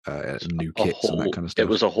new kits and that kind of stuff. It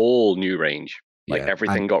was a whole new range. Like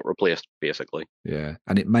everything got replaced, basically. Yeah,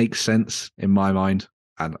 and it makes sense in my mind.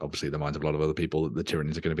 And obviously the minds of a lot of other people, that the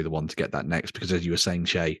Tyranids are going to be the one to get that next, because as you were saying,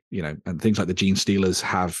 Shay, and things like the Gene Stealers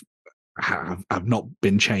have not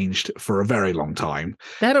been changed for a very long time.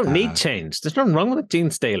 They don't need change. There's nothing wrong with a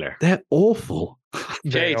Gene Stealer. They're awful.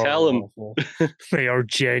 Jay, tell them. They are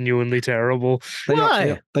genuinely terrible.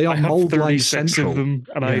 Why? They are mold line central. Of them,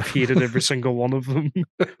 and I've hated every single one of them.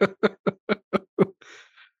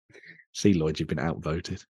 See, Lloyd, you've been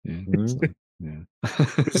outvoted. Yeah.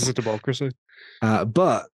 This is a democracy.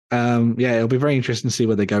 But it'll be very interesting to see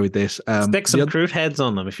where they go with this. Stick some crude heads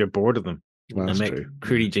on them if you're bored of them. Well, and make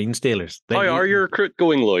crudy Gene Stealers. How are your recruit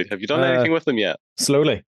going, Lloyd? Have you done anything with them yet?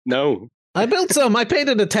 Slowly. No. I built some. I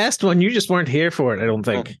painted a test one. You just weren't here for it, I don't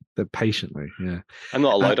think. They're patiently, yeah. I'm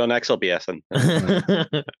not allowed on XLBS.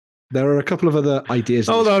 There are a couple of other ideas.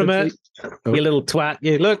 Hold on a minute. You little twat.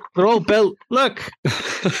 You look, they're all built. Look.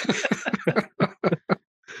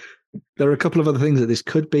 There are a couple of other things that this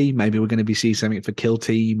could be. Maybe we're going to see something for Kill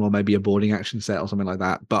Team, or maybe a boarding action set or something like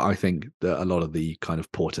that. But I think that a lot of the kind of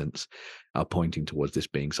portents are pointing towards this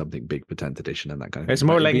being something big for 10th edition and that kind of There's thing.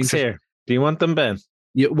 more links here. Do you want them, Ben?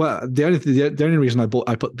 Yeah. Well, the only reason I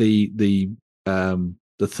put the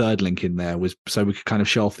third link in there was so we could kind of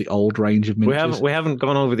show off the old range of miniatures. We haven't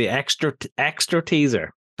gone over the extra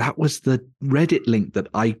teaser. That was the Reddit link that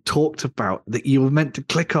I talked about that you were meant to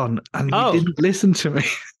click on, and you didn't listen to me.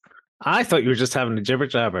 I thought you were just having a jibber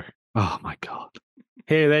jabber. Oh my god!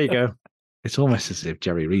 There you go. It's almost as if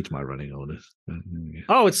Jerry reads my running orders.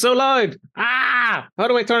 Oh, it's so loud! Ah, how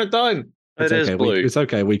do I turn it down? It is blue. It's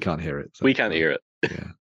okay. We can't hear it. So. We can't hear it. Yeah.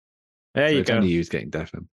 There you it's go. Only you getting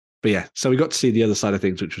deafened. But yeah, so we got to see the other side of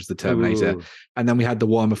things, which was the Terminator. Ooh. And then we had the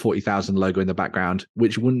Warhammer 40,000 logo in the background,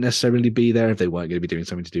 which wouldn't necessarily be there if they weren't going to be doing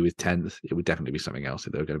something to do with 10th. It would definitely be something else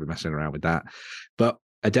if they were going to be messing around with that. But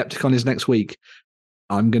Adepticon is next week.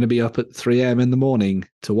 I'm going to be up at 3 a.m. in the morning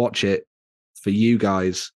to watch it for you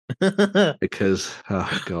guys because,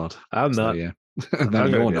 oh God. I'm not. Yeah. No,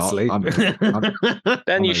 you're not.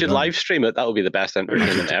 Ben, you should live stream it. That would be the best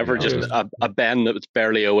entertainment ever. Just a Ben that was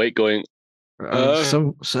barely awake going,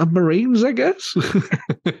 some submarines, I guess.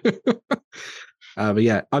 But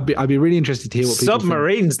yeah, I'd be really interested to hear what people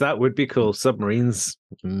submarines. That would be cool. Submarines.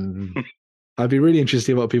 I'd be really interested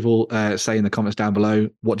to hear what people say in the comments down below.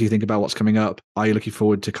 What do you think about what's coming up? Are you looking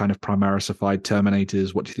forward to kind of Primarisified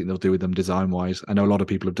Terminators? What do you think they'll do with them design-wise? I know a lot of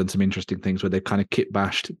people have done some interesting things where they've kind of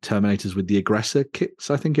kit-bashed Terminators with the Aggressor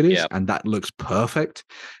kits, I think it is. Yeah. And that looks perfect.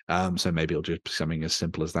 So maybe it'll just be something as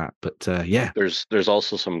simple as that. But yeah. There's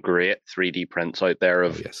also some great 3D prints out there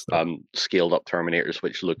of scaled-up Terminators,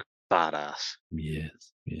 which look badass. Yes.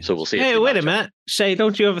 So we'll see. Hey, wait a minute. Shay,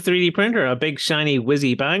 don't you have a 3D printer? A big, shiny,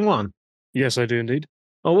 whizzy bang one? Yes, I do indeed.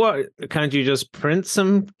 Oh, what? Can't you just print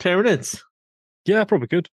some Tyranids? Yeah, I probably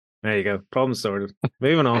could. There you go. Problem sorted.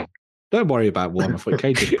 Moving on. Don't worry about Warhammer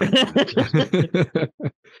 40K.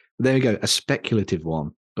 There we go. A speculative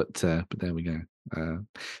one. But there we go.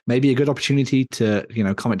 Maybe a good opportunity to,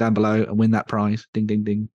 comment down below and win that prize. Ding, ding,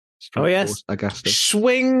 ding. Strike Force, Augustus.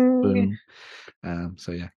 Swing. Boom.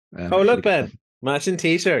 So yeah. Oh, look, Ben. Matching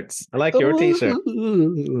t-shirts. I like your t-shirt.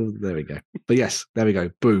 There we go. But yes, there we go.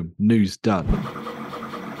 Boom. News done.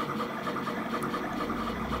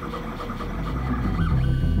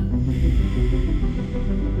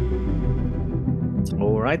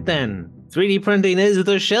 All right then. 3D printing is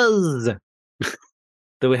the shiz.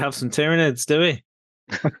 Do we have some Tyranids, do we?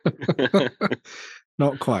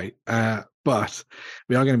 Not quite. But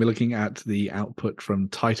we are going to be looking at the output from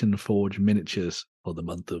Titan Forge Miniatures for the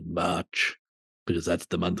month of March. Because that's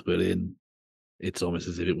the month we're in. It's almost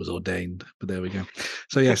as if it was ordained, but there we go.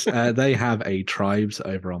 So yes, they have a Tribes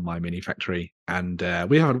over on My Mini Factory, and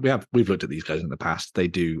we've looked at these guys in the past. They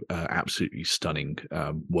do absolutely stunning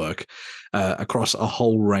work across a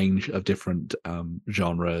whole range of different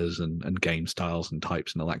genres and game styles and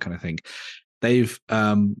types and all that kind of thing. They've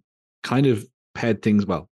kind of paired things.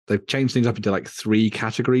 Well, they've changed things up into like 3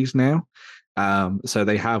 categories now. So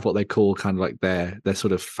they have what they call kind of like their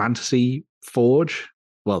sort of fantasy forge.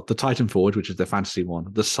 Well, the Titan Forge, which is their fantasy one,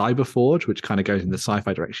 the Cyber Forge, which kind of goes in the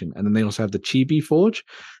sci-fi direction, and then they also have the Chibi Forge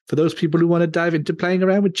for those people who want to dive into playing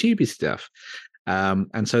around with Chibi stuff.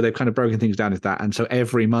 And so they've kind of broken things down as that. And so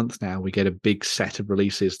every month now we get a big set of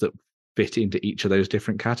releases that fit into each of those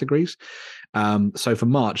different categories. So for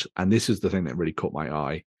March, and this is the thing that really caught my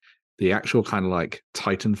eye, the actual kind of like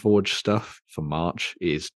Titan Forge stuff for March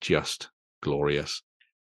is just glorious.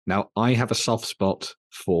 Now, I have a soft spot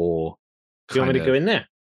for... Do you want me to go in there?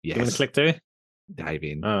 Yes. Do you want to click through? Dive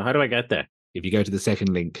in. Oh, how do I get there? If you go to the second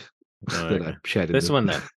link that I shared in this one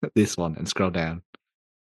there. This one, and scroll down.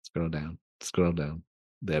 Scroll down.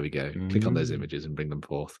 There we go. Click on those images and bring them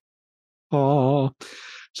forth. Oh,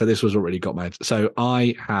 so this was what really got my... So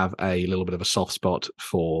I have a little bit of a soft spot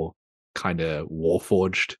for kind of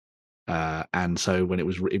Warforged. And so when it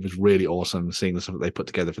was really awesome seeing the stuff that they put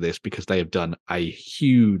together for this, because they have done a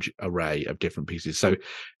huge array of different pieces. So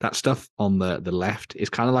that stuff on the left is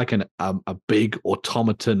kind of like a big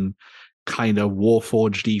automaton kind of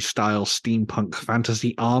Warforged-y style steampunk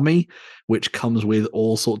fantasy army, which comes with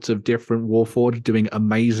all sorts of different Warforged doing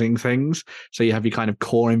amazing things. So you have your kind of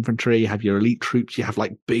core infantry, you have your elite troops, you have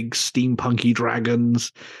like big steampunky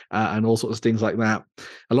dragons, and all sorts of things like that.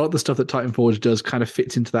 A lot of the stuff that Titan Forge does kind of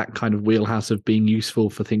fits into that kind of wheelhouse of being useful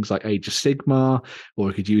for things like Age of Sigmar, or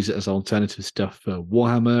we could use it as alternative stuff for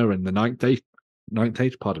Warhammer and the Ninth Age,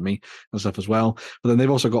 pardon me, and stuff as well. But then they've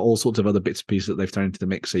also got all sorts of other bits and pieces that they've thrown into the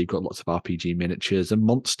mix. So you've got lots of RPG miniatures and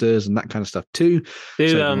monsters and that kind of stuff too.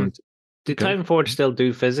 Do Titan Forge still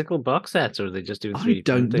do physical box sets, or are they just doing 3D? I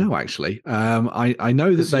don't know actually. I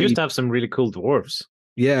know that they used to have some really cool dwarves.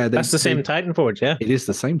 Yeah, that's the same Titan Forge. Yeah, it is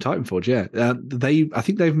the same Titan Forge. Yeah, I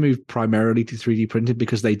think they've moved primarily to 3D printed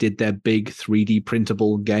because they did their big 3D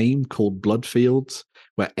printable game called Bloodfields,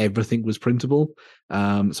 where everything was printable.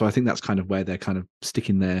 So I think that's kind of where they're kind of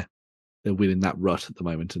sticking their wheel in that rut at the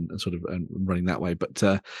moment and sort of running that way. But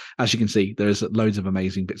as you can see, there's loads of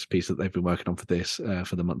amazing bits and pieces that they've been working on for this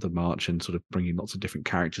for the month of March, and sort of bringing lots of different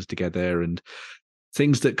characters together and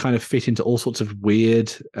things that kind of fit into all sorts of weird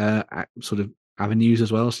sort of avenues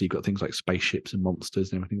as well. So you've got things like spaceships and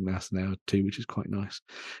monsters and everything else now too, which is quite nice.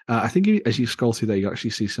 I think as you scroll through there, you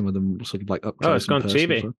actually see some of them sort of like up close. Oh, it's gone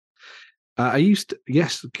chibi.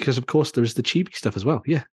 Yes, because of course there's the chibi stuff as well.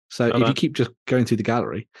 Yeah. So if you keep just going through the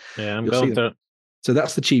gallery, I'm going through it. So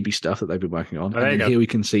that's the chibi stuff that they've been working on. And then here we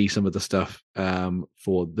can see some of the stuff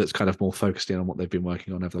for that's kind of more focused in on what they've been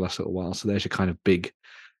working on over the last little while. So there's your kind of big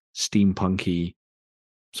steampunky,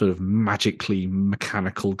 sort of magically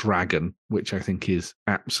mechanical dragon, which I think is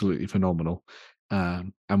absolutely phenomenal.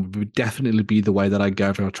 And would definitely be the way that I go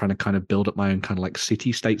if I were trying to kind of build up my own kind of like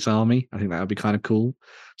city-states army. I think that would be kind of cool.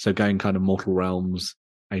 So going kind of Mortal Realms,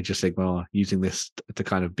 Age of Sigmar, using this to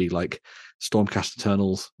kind of be like Stormcast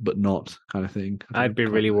Eternals, but not kind of thing. I'd be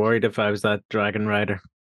really worried if I was that dragon rider.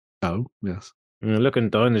 Oh, yes. Looking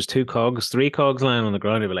down, there's 3 cogs lying on the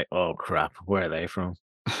ground. You'd be like, oh crap, where are they from?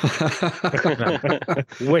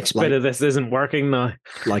 Which bit of this isn't working now?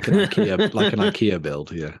 Like an IKEA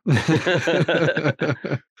build, yeah.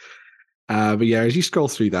 But yeah, as you scroll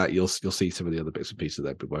through that, you'll see some of the other bits and pieces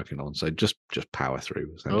they've been working on. So just power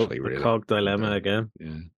through, essentially. The really. cog dilemma again.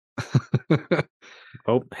 Yeah.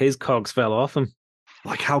 His cogs fell off him.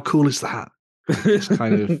 Like, how cool is that? It's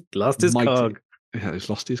kind of lost his cog. Yeah, he's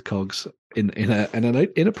lost his cogs in an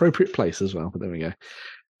inappropriate place as well. But there we go.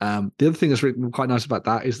 The other thing that's really quite nice about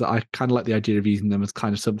that is that I kind of like the idea of using them as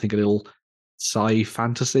kind of something a little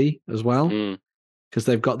sci-fantasy as well, because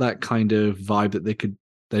they've got that kind of vibe that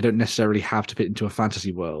they don't necessarily have to fit into a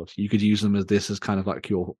fantasy world. You could use them as kind of like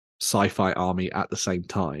your sci-fi army at the same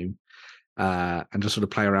time, and just sort of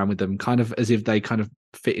play around with them, kind of as if they kind of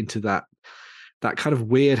fit into that kind of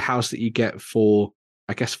weird house that you get for,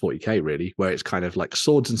 I guess, 40k really, where it's kind of like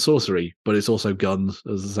swords and sorcery, but it's also guns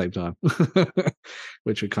at the same time,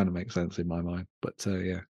 which would kind of make sense in my mind. But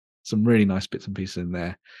yeah, some really nice bits and pieces in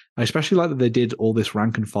there. I especially like that they did all this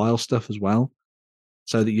rank and file stuff as well,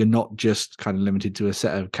 so that you're not just kind of limited to a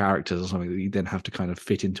set of characters or something that you then have to kind of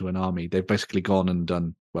fit into an army. They've basically gone and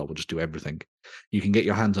done, well, we'll just do everything. You can get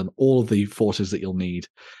your hands on all of the forces that you'll need.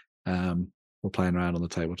 We're playing around on the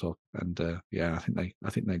tabletop, and yeah, I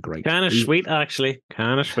think they're great. Kind of sweet, actually.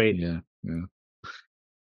 Kind of sweet. Yeah.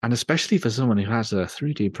 And especially for someone who has a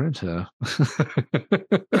 3D printer,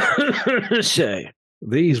 Shay,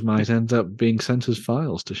 these might end up being sent as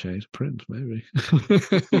files to Shay to print, maybe.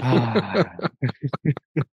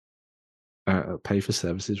 Pay for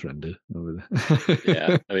services rendered over there.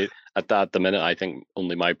 Yeah, I mean, at the minute, I think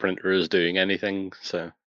only my printer is doing anything.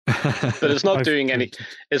 So. But it's not doing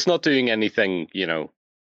it's not doing anything,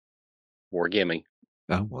 wargaming.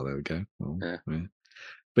 Oh, well, there we go. Well, yeah.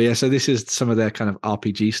 But yeah, so this is some of their kind of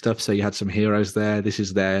RPG stuff. So you had some heroes there. This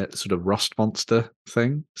is their sort of rust monster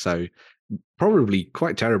thing. So probably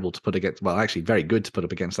quite terrible to put against, well, actually very good to put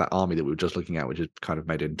up against that army that we were just looking at, which is kind of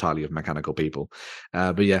made entirely of mechanical people.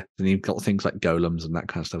 But yeah, then you've got things like golems and that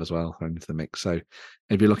kind of stuff as well thrown into the mix. So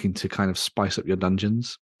if you're looking to kind of spice up your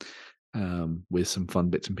dungeons, with some fun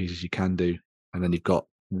bits and pieces you can do, and then you've got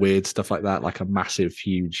weird stuff like that, like a massive,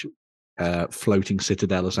 huge floating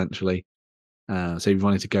citadel, essentially. So if you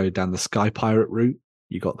wanted to go down the Sky Pirate route,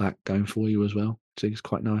 you got that going for you as well. So it's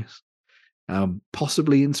quite nice.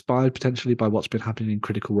 Possibly inspired potentially by what's been happening in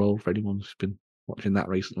Critical Role for anyone who's been watching that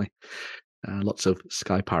recently. Lots of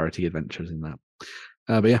Sky Pirate-y adventures in that.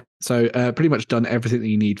 But yeah, so pretty much done everything that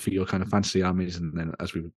you need for your kind of fantasy armies, and then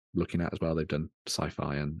as we were looking at as well, they've done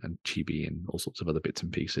sci-fi and chibi and all sorts of other bits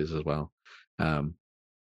and pieces as well.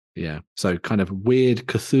 Yeah, so kind of weird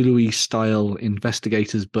Cthulhu-y style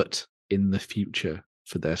investigators, but in the future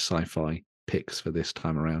for their sci-fi picks for this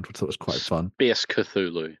time around, which I thought was quite fun. Space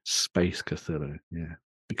Cthulhu. Space Cthulhu, yeah.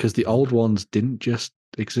 Because the old ones didn't just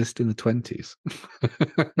exist in the 20s.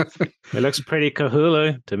 It looks pretty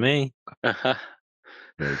Cthulhu to me. Uh-huh.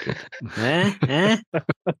 Very good.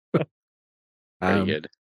 Very good.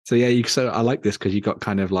 So yeah, so I like this because you got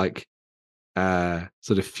kind of like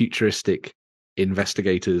sort of futuristic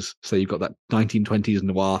investigators. So you've got that 1920s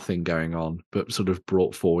noir thing going on, but sort of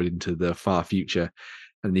brought forward into the far future.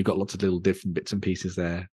 And you've got lots of little different bits and pieces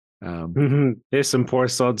there. There's some poor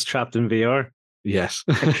sods trapped in VR. Yes.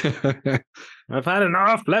 I've had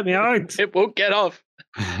enough. Let me out. It won't get off.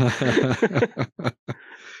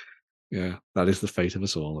 Yeah, that is the fate of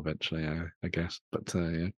us all eventually, I guess. But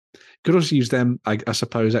yeah, could also use them, I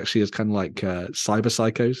suppose, actually as kind of like cyber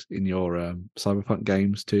psychos in your cyberpunk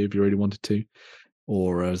games too, if you really wanted to,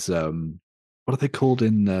 or as what are they called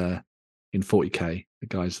in 40K? The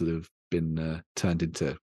guys that have been turned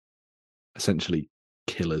into essentially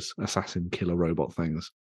killers, assassin killer robot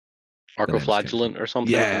things. Arcoflagellant or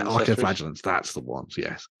something. Yeah, Arcoflagellants. That's the ones.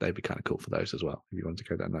 Yes, they'd be kind of cool for those as well if you wanted to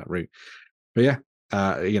go down that route. But yeah,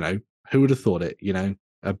 who would have thought it?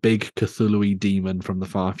 A big Cthulhu-y demon from the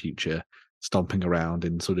far future stomping around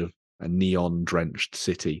in sort of a neon-drenched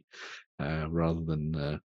city, rather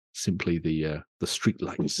than simply the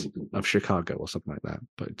streetlights of Chicago or something like that.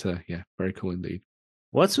 But yeah, very cool indeed.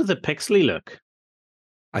 What's with the pixely look?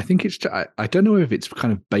 I think it's. I don't know if it's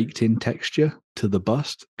kind of baked in texture to the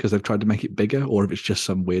bust because they've tried to make it bigger, or if it's just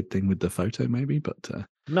some weird thing with the photo, maybe. But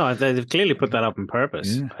no, they've clearly put that up on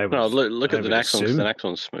purpose. Yeah. No, look at the next one. The next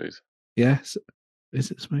one's smooth. Yes,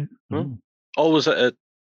 is it smooth? Oh, was it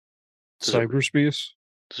cyberspace?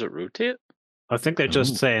 Does it rotate? I think they're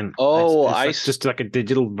just saying. It's just like a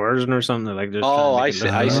digital version or something. Like I see.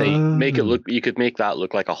 I see. Make it look. You could make that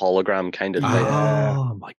look like a hologram kind of thing.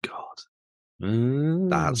 Oh my god.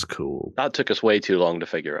 That's cool. That took us way too long to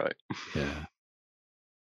figure out. Yeah.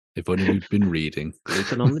 If only we'd been reading.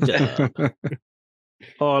 Sleeping on the job.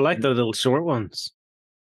 Oh, I like the little short ones.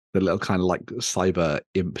 The little kind of like cyber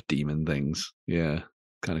imp demon things. Yeah.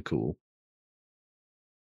 Kind of cool.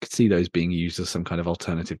 Could see those being used as some kind of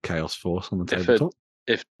alternative chaos force on the tabletop.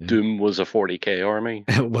 If Doom was a 40k army.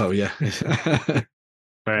 Well, yeah.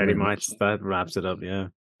 Pretty much. That wraps it up, yeah.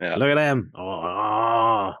 Yeah. Look at them.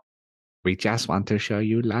 Oh. We just want to show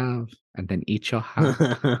you love and then eat your heart.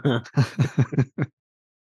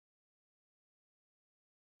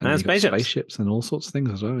 And spaceships and all sorts of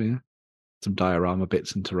things as well, yeah. Some diorama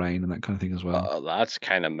bits and terrain and that kind of thing as well. Oh, that's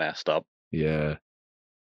kind of messed up. Yeah.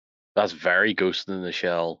 That's very Ghost in the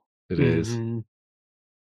Shell. It is.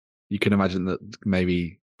 You can imagine that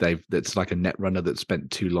maybe it's like a net runner that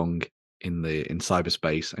spent too long in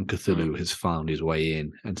cyberspace, and Cthulhu has found his way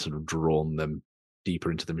in and sort of drawn them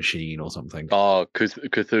deeper into the machine or something. Oh,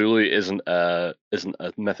 Cthulhu isn't a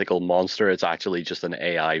mythical monster. It's actually just an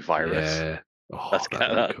AI virus. Yeah. Oh, that's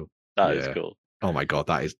kind of cool. That is cool. Oh my god,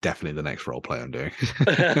 that is definitely the next role play I'm doing.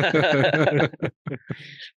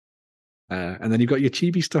 And then you've got your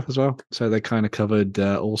chibi stuff as well. So they kind of covered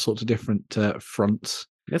all sorts of different fronts.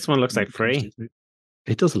 This one looks like free.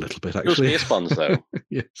 It does a little bit, actually. No space buns, though.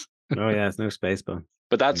 Yes. Oh yeah, it's no space buns.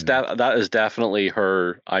 But that is definitely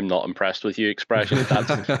her "I'm not impressed with you" expression.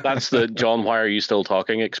 That's the John, why are you still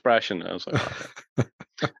talking expression. I was like,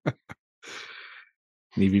 okay.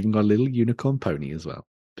 And you've even got a little unicorn pony as well.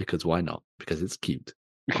 Because why not? Because it's cute.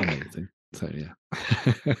 Amazing. So yeah.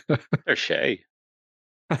 They're Shay.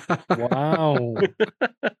 Wow.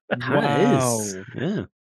 Wow. Yeah.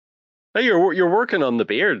 Hey, you're working on the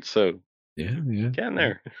beard, so yeah. Get in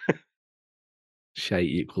there. Shay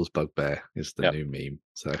equals bugbear is the new meme.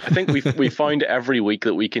 So I think we found every week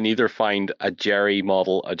that we can either find a Jerry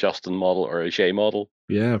model, a Justin model, or a Shay model.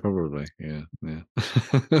 Yeah, probably. Yeah.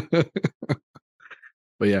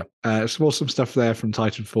 But yeah, some awesome stuff there from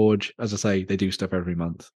Titan Forge. As I say, they do stuff every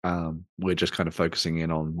month. We're just kind of focusing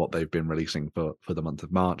in on what they've been releasing for the month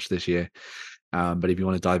of March this year. But if you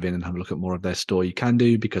want to dive in and have a look at more of their store, you can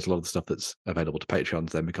do, because a lot of the stuff that's available to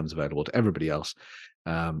Patreons then becomes available to everybody else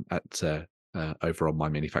over on My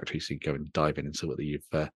Mini Factory. So you can go and dive in and see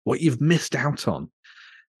what you've missed out on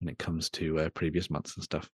when it comes to previous months and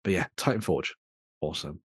stuff. But yeah, Titan Forge,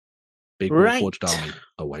 awesome. Big Forged army,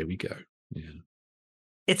 away we go. Yeah.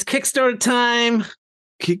 It's Kickstarter time.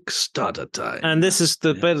 Kickstarter time. And this is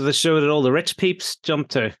the bit of the show that all the rich peeps jump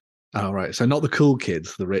to. Oh, right. So not the cool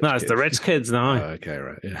kids, the rich kids. No, it's the rich kids now. Oh, okay,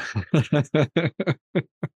 right. Yeah.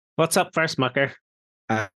 What's up first, Mucker?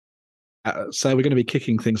 So we're going to be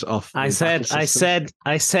kicking things off. I said,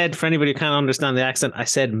 for anybody who can't understand the accent, I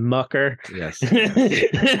said mucker. Yes.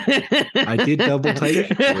 I did double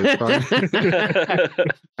take.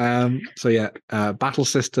 Battle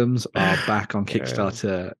Systems are back on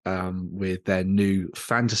Kickstarter with their new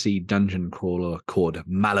fantasy dungeon crawler called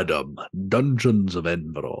Maladum, Dungeons of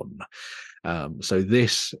Enveron. So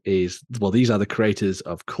these are the creators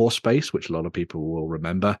of Core Space, which a lot of people will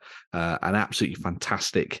remember, an absolutely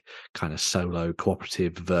fantastic kind of solo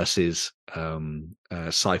cooperative versus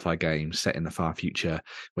sci-fi game set in the far future,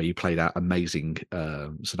 where you played out amazing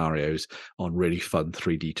scenarios on really fun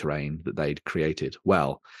 3D terrain that they'd created.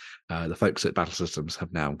 Well, the folks at Battle Systems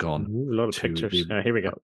have now gone a lot of pictures. Here we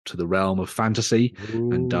go. To the realm of fantasy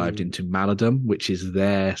and dived into Maladum, which is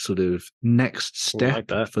their sort of next step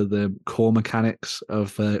for the core mechanics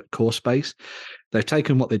of Core Space. They've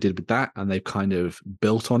taken what they did with that and they've kind of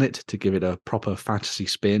built on it to give it a proper fantasy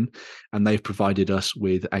spin. And they've provided us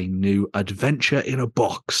with a new adventure in a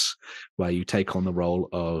box where you take on the role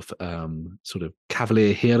of sort of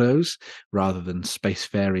cavalier heroes rather than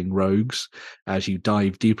spacefaring rogues as you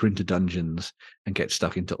dive deeper into dungeons and get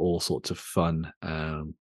stuck into all sorts of fun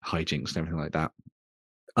hijinks and everything like that.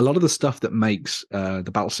 A lot of the stuff that makes the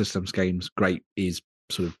Battle Systems games great is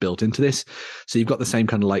sort of built into this. So you've got the same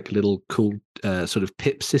kind of like little cool sort of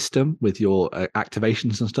pip system with your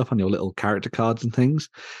activations and stuff on your little character cards and things.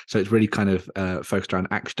 So it's really kind of focused around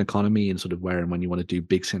action economy and sort of where and when you want to do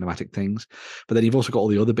big cinematic things. But then you've also got all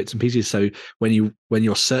the other bits and pieces. So when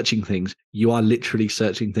you're searching things, you are literally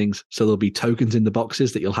searching things. So there'll be tokens in the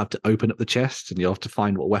boxes that you'll have to open up the chests and you'll have to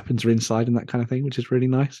find what weapons are inside and that kind of thing, which is really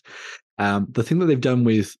nice. The thing that they've done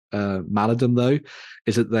with Maladum, though,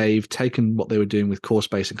 is that they've taken what they were doing with Core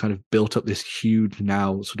Space and kind of built up this huge,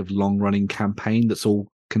 now sort of long-running campaign that's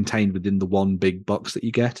all contained within the one big box that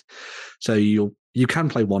you get. So you can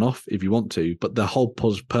play one-off if you want to, but the whole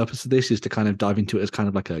purpose of this is to kind of dive into it as kind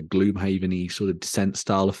of like a Gloomhaven-y sort of Descent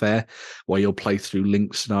style affair, where you'll play through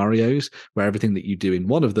linked scenarios where everything that you do in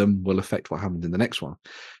one of them will affect what happens in the next one.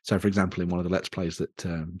 So, for example, in one of the Let's Plays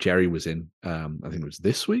that Jerry was in, I think it was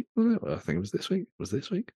this week, wasn't it? I think it was this week. Was this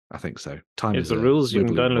week? I think so. Time is the rules. You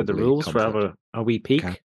can download the rules for a wee peek.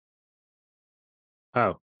 Okay.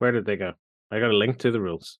 Oh, where did they go? I got a link to the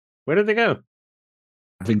rules. Where did they go?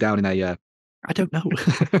 I think down in a... I don't know.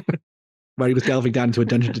 Where he was delving down into a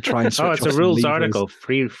dungeon to try and switch. Oh, it's a rules article.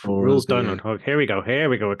 Free rules download. Oh, here we go.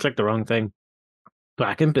 I clicked the wrong thing.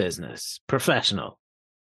 Back in business. Professional.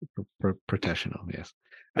 Professional, yes.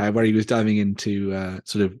 Where he was diving into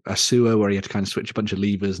sort of a sewer where he had to kind of switch a bunch of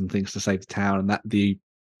levers and things to save the town. And that the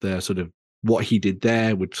sort of what he did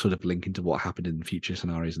there would sort of link into what happened in future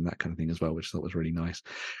scenarios and that kind of thing as well, which I thought was really nice.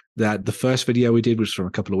 The first video we did, was from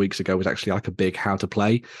a couple of weeks ago, was actually like a big how to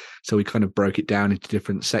play. So we kind of broke it down into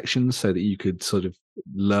different sections so that you could sort of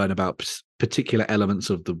learn about particular elements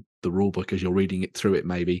of the rule book as you're reading it through it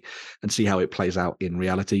maybe, and see how it plays out in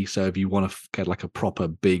reality. So if you want to get like a proper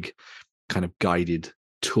big kind of guided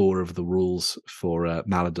tour of the rules for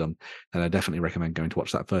Maladum, then I definitely recommend going to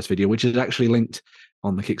watch that first video, which is actually linked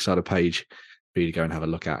on the Kickstarter page for you to go and have a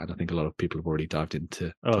look at. And I think a lot of people have already dived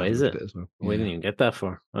into. Oh, is it? As well. We didn't even get that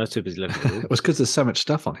far. I was too busy looking at it. It was because there's so much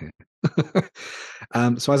stuff on here.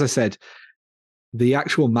 So as I said, the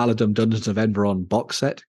actual Maladum Dungeons of Enveron box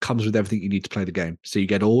set comes with everything you need to play the game. So you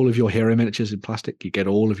get all of your hero miniatures in plastic, you get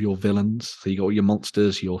all of your villains, so you got all your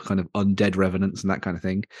monsters, your kind of undead revenants and that kind of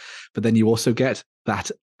thing. But then you also get that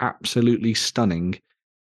absolutely stunning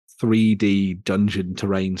 3D dungeon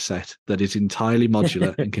terrain set that is entirely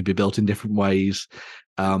modular and can be built in different ways.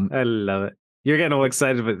 I love it. You're getting all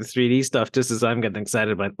excited about the 3D stuff just as I'm getting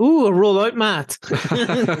excited about, a rollout mat.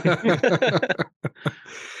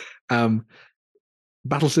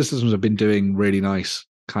 Battle Systems have been doing really nice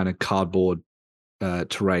kind of cardboard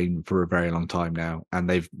terrain for a very long time now, and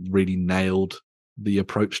they've really nailed the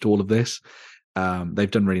approach to all of this.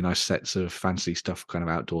 They've done really nice sets of fancy stuff, kind of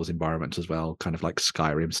outdoors environments as well, kind of like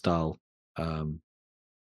Skyrim style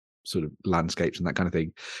sort of landscapes and that kind of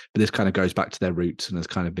thing. But this kind of goes back to their roots and has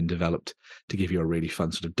kind of been developed to give you a really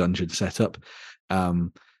fun sort of dungeon setup.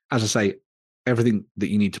 As I say, everything that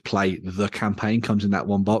you need to play the campaign comes in that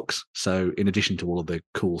one box. So in addition to all of the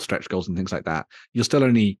cool stretch goals and things like that, you'll still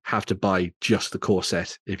only have to buy just the core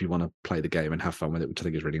set if you want to play the game and have fun with it, which I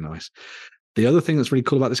think is really nice. The other thing that's really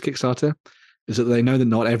cool about this Kickstarter is that they know that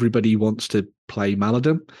not everybody wants to play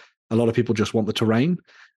Maladum. A lot of people just want the terrain.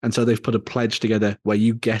 And so they've put a pledge together where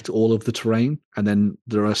you get all of the terrain. And then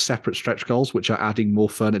there are separate stretch goals, which are adding more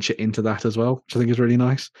furniture into that as well, which I think is really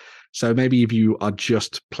nice. So maybe if you are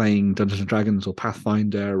just playing Dungeons & Dragons or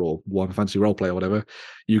Pathfinder or Warhammer Fantasy Roleplay or whatever,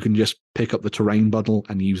 you can just pick up the terrain bundle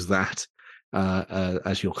and use that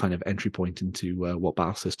as your kind of entry point into what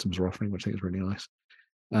battle systems are offering, which I think is really nice.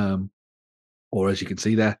 Or as you can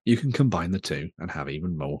see there, you can combine the two and have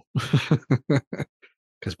even more.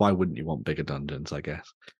 Because why wouldn't you want bigger dungeons, I guess?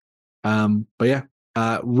 But yeah,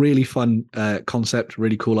 really fun concept,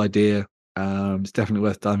 really cool idea. It's definitely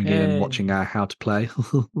worth diving in and watching how to play.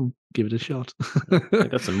 Give it a shot. I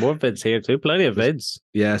got some more vids here too. Plenty of vids.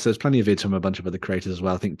 Yeah, so there's plenty of vids from a bunch of other creators as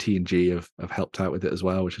well. I think T&G have helped out with it as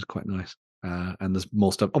well, which is quite nice. And there's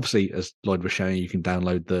more stuff. Obviously, as Lloyd was showing, you can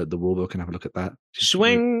download the rulebook and have a look at that.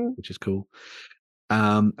 Which is cool.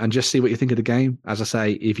 And just see what you think of the game. As I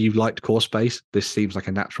say, if you liked Core Space, this seems like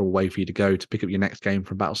a natural way for you to go to pick up your next game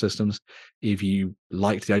from Battle Systems. If you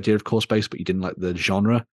liked the idea of Core Space, but you didn't like the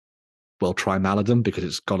genre, well, try Maladin because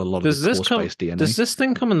it's got a lot of the Core Space DNA. Does this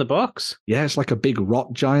thing come in the box? Yeah, it's like a big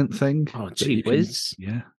rock giant thing. Oh, gee whiz.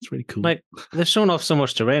 Yeah, it's really cool. Like, they're showing off so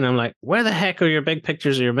much terrain. I'm like, where the heck are your big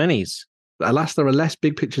pictures of your minis? Alas, there are less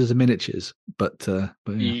big pictures of miniatures, but yeah.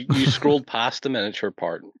 you scrolled past the miniature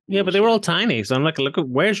part. Yeah, but they were all tiny. So I'm like, look,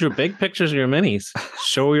 where's your big pictures of your minis?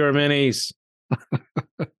 Show your minis.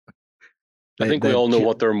 I think we all know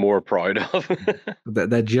what they're more proud of.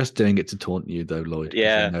 They're just doing it to taunt you, though, Lloyd.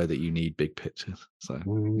 Yeah, they know that you need big pictures. So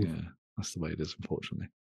yeah, that's the way it is, unfortunately.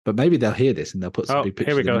 But maybe they'll hear this and they'll put some big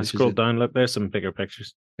pictures. Here we go. Scroll down. Look, there's some bigger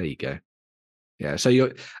pictures. There you go. Yeah. So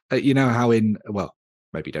you know how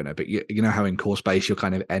maybe you don't know, but you know how in Core Space your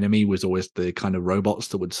kind of enemy was always the kind of robots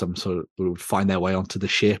that would would find their way onto the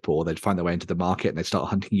ship, or they'd find their way into the market and they'd start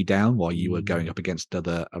hunting you down while you were going up against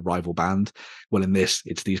a rival band. Well, in this,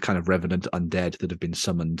 it's these kind of revenant undead that have been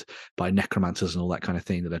summoned by necromancers and all that kind of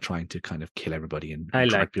thing that are trying to kind of kill everybody and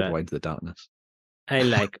drag people away into the darkness. I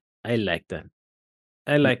like that.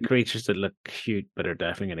 I like creatures that look cute but are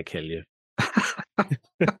definitely going to kill you.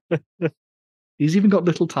 He's even got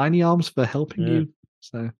little tiny arms for helping you.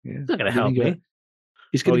 So yeah, he's not going to help me.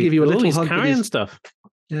 He's going to give you a little hug. He's carrying stuff.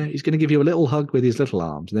 Yeah, he's going to give you a little hug with his little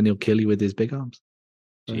arms, and then he'll kill you with his big arms.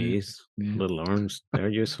 Jeez, little arms, they're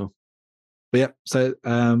useful. But yeah, so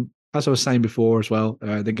as I was saying before as well,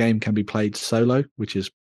 the game can be played solo, which is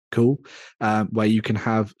cool, where you can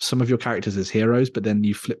have some of your characters as heroes, but then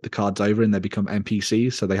you flip the cards over and they become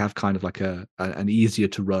NPCs, so they have kind of like an easier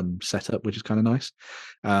to run setup, which is kind of nice.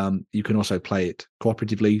 You can also play it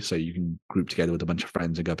cooperatively, so you can group together with a bunch of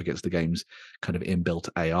friends and go up against the game's kind of inbuilt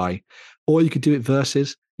AI, or you could do it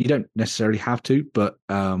versus. You don't necessarily have to, but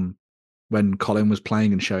when Colin was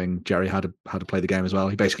playing and showing Jerry how to play the game as well,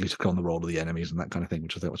 he basically took on the role of the enemies and that kind of thing,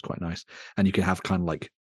 which I thought was quite nice. And you can have kind of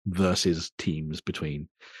like versus teams between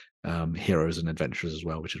heroes and adventurers as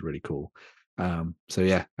well, which is really cool. So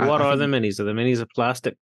yeah, what are the minis? Are the minis of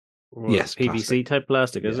plastic? Yes, PVC plastic. type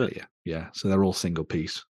plastic, is it? Yeah. So they're all single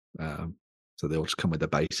piece. So they all just come with their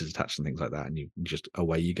bases attached and things like that, and you just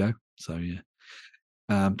away you go. So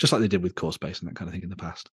yeah, just like they did with Core Space and that kind of thing in the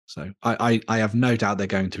past. So I have no doubt they're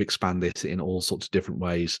going to expand this in all sorts of different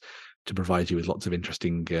ways to provide you with lots of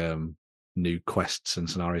interesting new quests and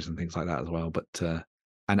scenarios and things like that as well. But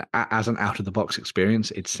and as an out-of-the-box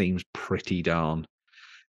experience, it seems pretty darn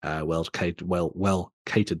well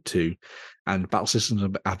catered to. And Battle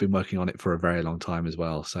Systems have been working on it for a very long time as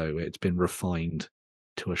well. So it's been refined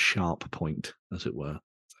to a sharp point, as it were.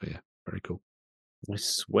 So yeah, very cool. I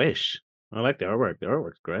swish. I like the artwork. The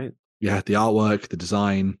artwork's great. Yeah, the artwork, the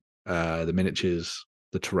design, the miniatures,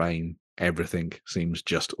 the terrain, everything seems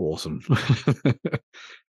just awesome.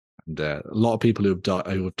 And a lot of people who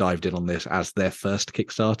have dived in on this as their first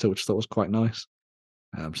Kickstarter, which I thought was quite nice.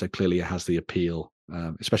 So clearly it has the appeal,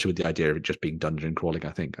 especially with the idea of it just being dungeon crawling.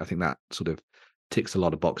 I think that sort of ticks a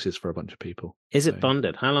lot of boxes for a bunch of people. Is it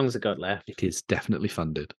funded? How long has it got left? It is definitely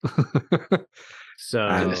funded. So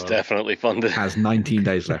it's definitely funded. It has 19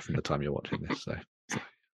 days left from the time you're watching this. So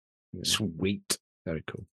yeah. Sweet. Very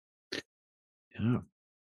cool. Yeah.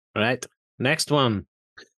 All right. Next one.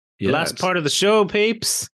 Yeah, last part of the show,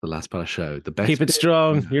 peeps. The last part of the show. The best. Keep it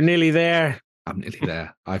strong. You're nearly there. I'm nearly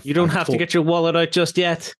there. You don't have to get your wallet out just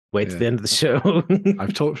yet. Wait till the end of the show.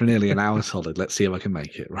 I've talked for nearly an hour solid. Let's see if I can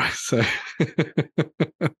make it. Right. So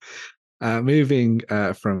moving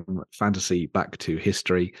from fantasy back to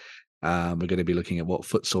history, we're going to be looking at what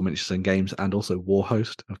Futsal Miniatures and Games and also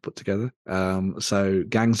Warhost have put together. So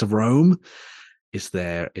Gangs of Rome is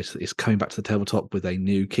coming back to the tabletop with a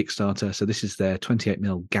new Kickstarter. So this is their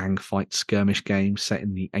 28mm gang fight skirmish game set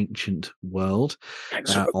in the ancient world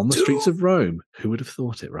on the streets of Rome. Who would have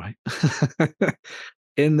thought it, right?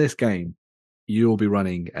 In this game, you will be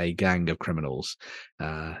running a gang of criminals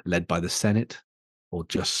led by the Senate or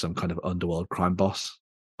just some kind of underworld crime boss.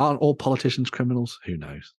 Aren't all politicians criminals? Who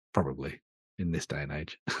knows? Probably. in this day and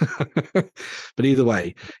age. But either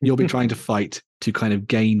way, you'll be trying to fight to kind of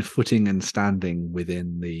gain footing and standing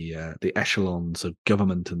within the echelons of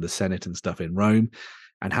government and the Senate and stuff in Rome.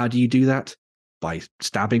 And how do you do that? By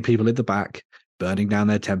stabbing people in the back, burning down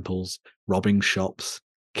their temples, robbing shops,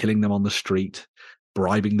 killing them on the street,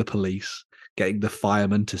 bribing the police, getting the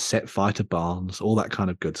firemen to set fire to barns, all that kind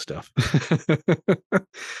of good stuff.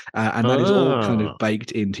 And that is all kind of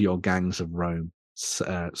baked into your Gangs of Rome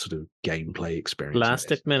sort of gameplay experience.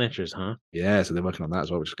 Plastic miniatures, huh? Yeah, so they're working on that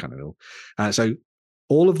as well, which is kind of cool. So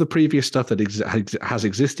all of the previous stuff that has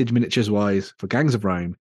existed miniatures-wise for Gangs of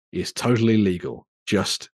Rome is totally legal,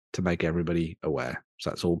 just to make everybody aware. So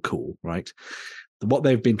that's all cool, right? What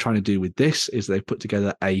they've been trying to do with this is they've put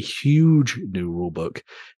together a huge new rule book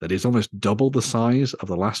that is almost double the size of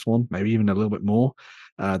the last one, maybe even a little bit more,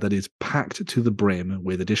 that is packed to the brim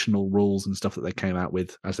with additional rules and stuff that they came out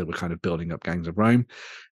with as they were kind of building up Gangs of Rome,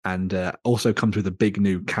 and also comes with a big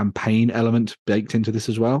new campaign element baked into this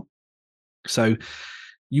as well. So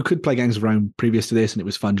you could play Gangs of Rome previous to this, and it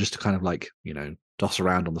was fun just to kind of like, doss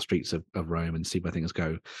around on the streets of Rome and see where things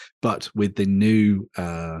go. But with the new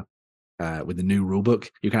rule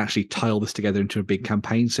book, you can actually tile this together into a big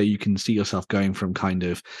campaign. So you can see yourself going from kind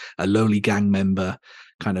of a lowly gang member,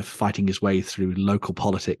 kind of fighting his way through local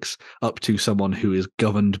politics, up to someone who is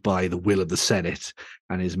governed by the will of the Senate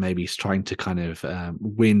and is maybe trying to kind of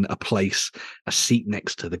win a seat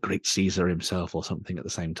next to the great Caesar himself or something at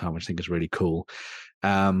the same time, which I think is really cool.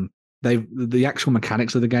 The actual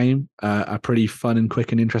mechanics of the game are pretty fun and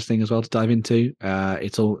quick and interesting as well to dive into.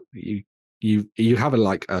 It's all you have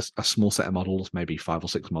a small set of models, maybe 5 or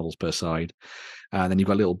 6 models per side, and then you've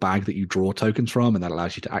got a little bag that you draw tokens from, and that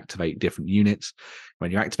allows you to activate different units. When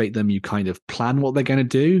you activate them, you kind of plan what they're going to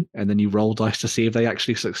do, and then you roll dice to see if they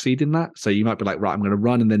actually succeed in that. So you might be like, right, I'm going to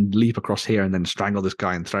run and then leap across here and then strangle this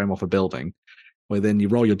guy and throw him off a building. Well, then you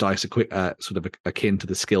roll your dice sort of akin to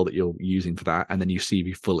the skill that you're using for that, and then you see if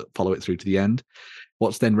you follow it through to the end.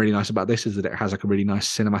 What's then really nice about this is that it has like a really nice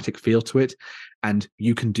cinematic feel to it, and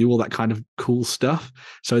you can do all that kind of cool stuff.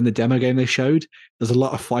 So in the demo game they showed, there's a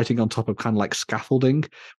lot of fighting on top of kind of like scaffolding,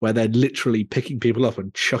 where they're literally picking people up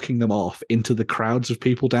and chucking them off into the crowds of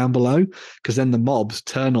people down below, because then the mobs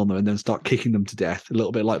turn on them and then start kicking them to death, a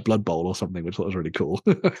little bit like Blood Bowl or something, which I thought was really cool.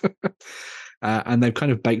 And they've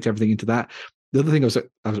kind of baked everything into that. The other thing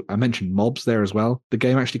I mentioned mobs there as well. The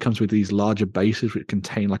game actually comes with these larger bases which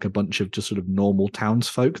contain like a bunch of just sort of normal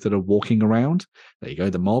townsfolk that are walking around. There you go,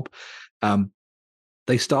 the mob.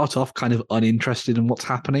 They start off kind of uninterested in what's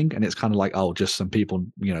happening, and it's kind of like, oh, just some people,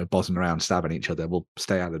 buzzing around, stabbing each other. We'll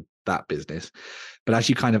stay out of that business. But as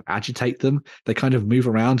you kind of agitate them, they kind of move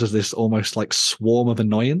around as this almost like swarm of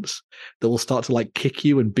annoyance that will start to like kick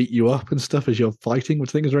you and beat you up and stuff as you're fighting, which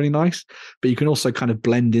I think is really nice. But you can also kind of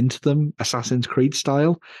blend into them Assassin's Creed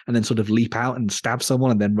style, and then sort of leap out and stab someone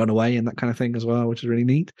and then run away and that kind of thing as well, which is really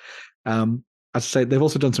neat. As I say, they've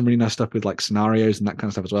also done some really nice stuff with like scenarios and that kind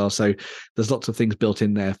of stuff as well. So there's lots of things built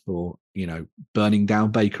in there for, burning down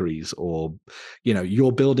bakeries, or,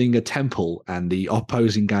 you're building a temple and the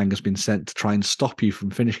opposing gang has been sent to try and stop you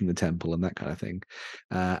from finishing the temple and that kind of thing.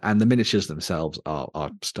 And the miniatures themselves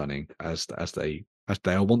are stunning as they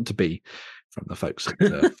all want to be from the folks at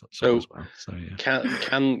Futsal as well. So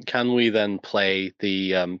yeah. Can we then play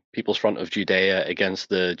the People's Front of Judea against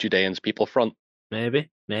the Judeans People Front? Maybe.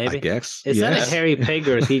 I guess. Is that a hairy pig,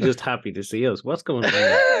 or is he just happy to see us? What's going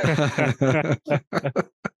on?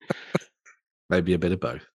 Maybe a bit of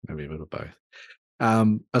both.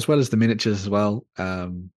 As well as the miniatures as well.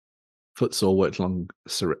 Futsal worked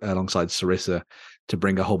alongside Sarissa to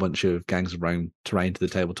bring a whole bunch of Gangs of Rome terrain to the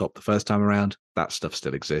tabletop the first time around. That stuff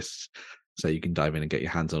still exists, so you can dive in and get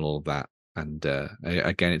your hands on all of that. And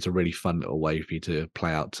again, it's a really fun little way for you to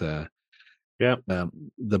play out the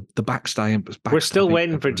backstab. We're still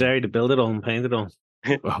waiting for Jerry to build it all and paint it all.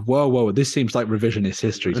 Whoa! This seems like revisionist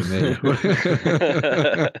history to me.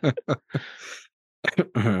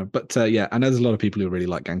 But yeah, I know there's a lot of people who really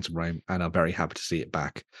like Gangs of Rome and are very happy to see it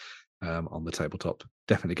back on the tabletop.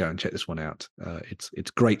 Definitely go and check this one out.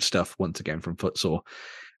 It's great stuff once again from Futsal,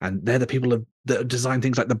 and they're the people that design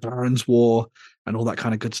things like the Baron's War and all that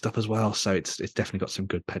kind of good stuff as well. So it's definitely got some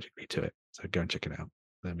good pedigree to it. So go and check it out.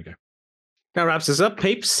 There we go. That wraps us up,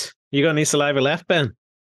 peeps. You got any saliva left, Ben?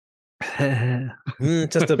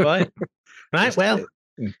 Just a bite. Right, well,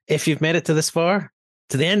 if you've made it to this far,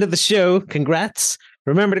 to the end of the show, congrats.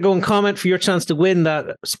 Remember to go and comment for your chance to win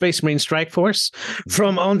that Space Marine Strike Force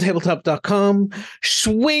from ontabletop.com.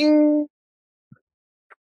 Swing!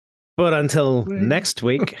 But until next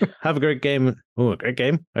week, have a great game. Oh, a great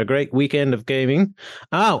game. A great weekend of gaming.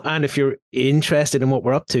 Oh, and if you're interested in what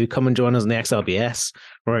we're up to, come and join us in the XLBS.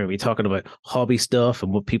 We're going to be talking about hobby stuff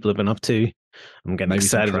and what people have been up to. I'm getting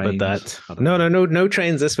excited about that. No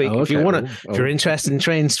trains this week. Oh, if you want to, if you're interested in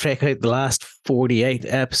trains, check out the last 48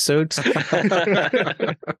 episodes.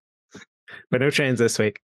 But no trains this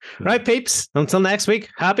week. Right, peeps. Until next week,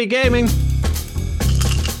 happy gaming.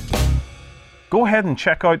 Go ahead and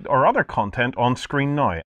check out our other content on screen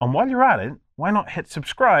now. And while you're at it, why not hit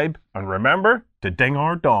subscribe and remember to ding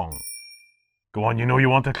our dong. Go on, you know you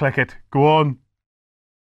want to click it. Go on.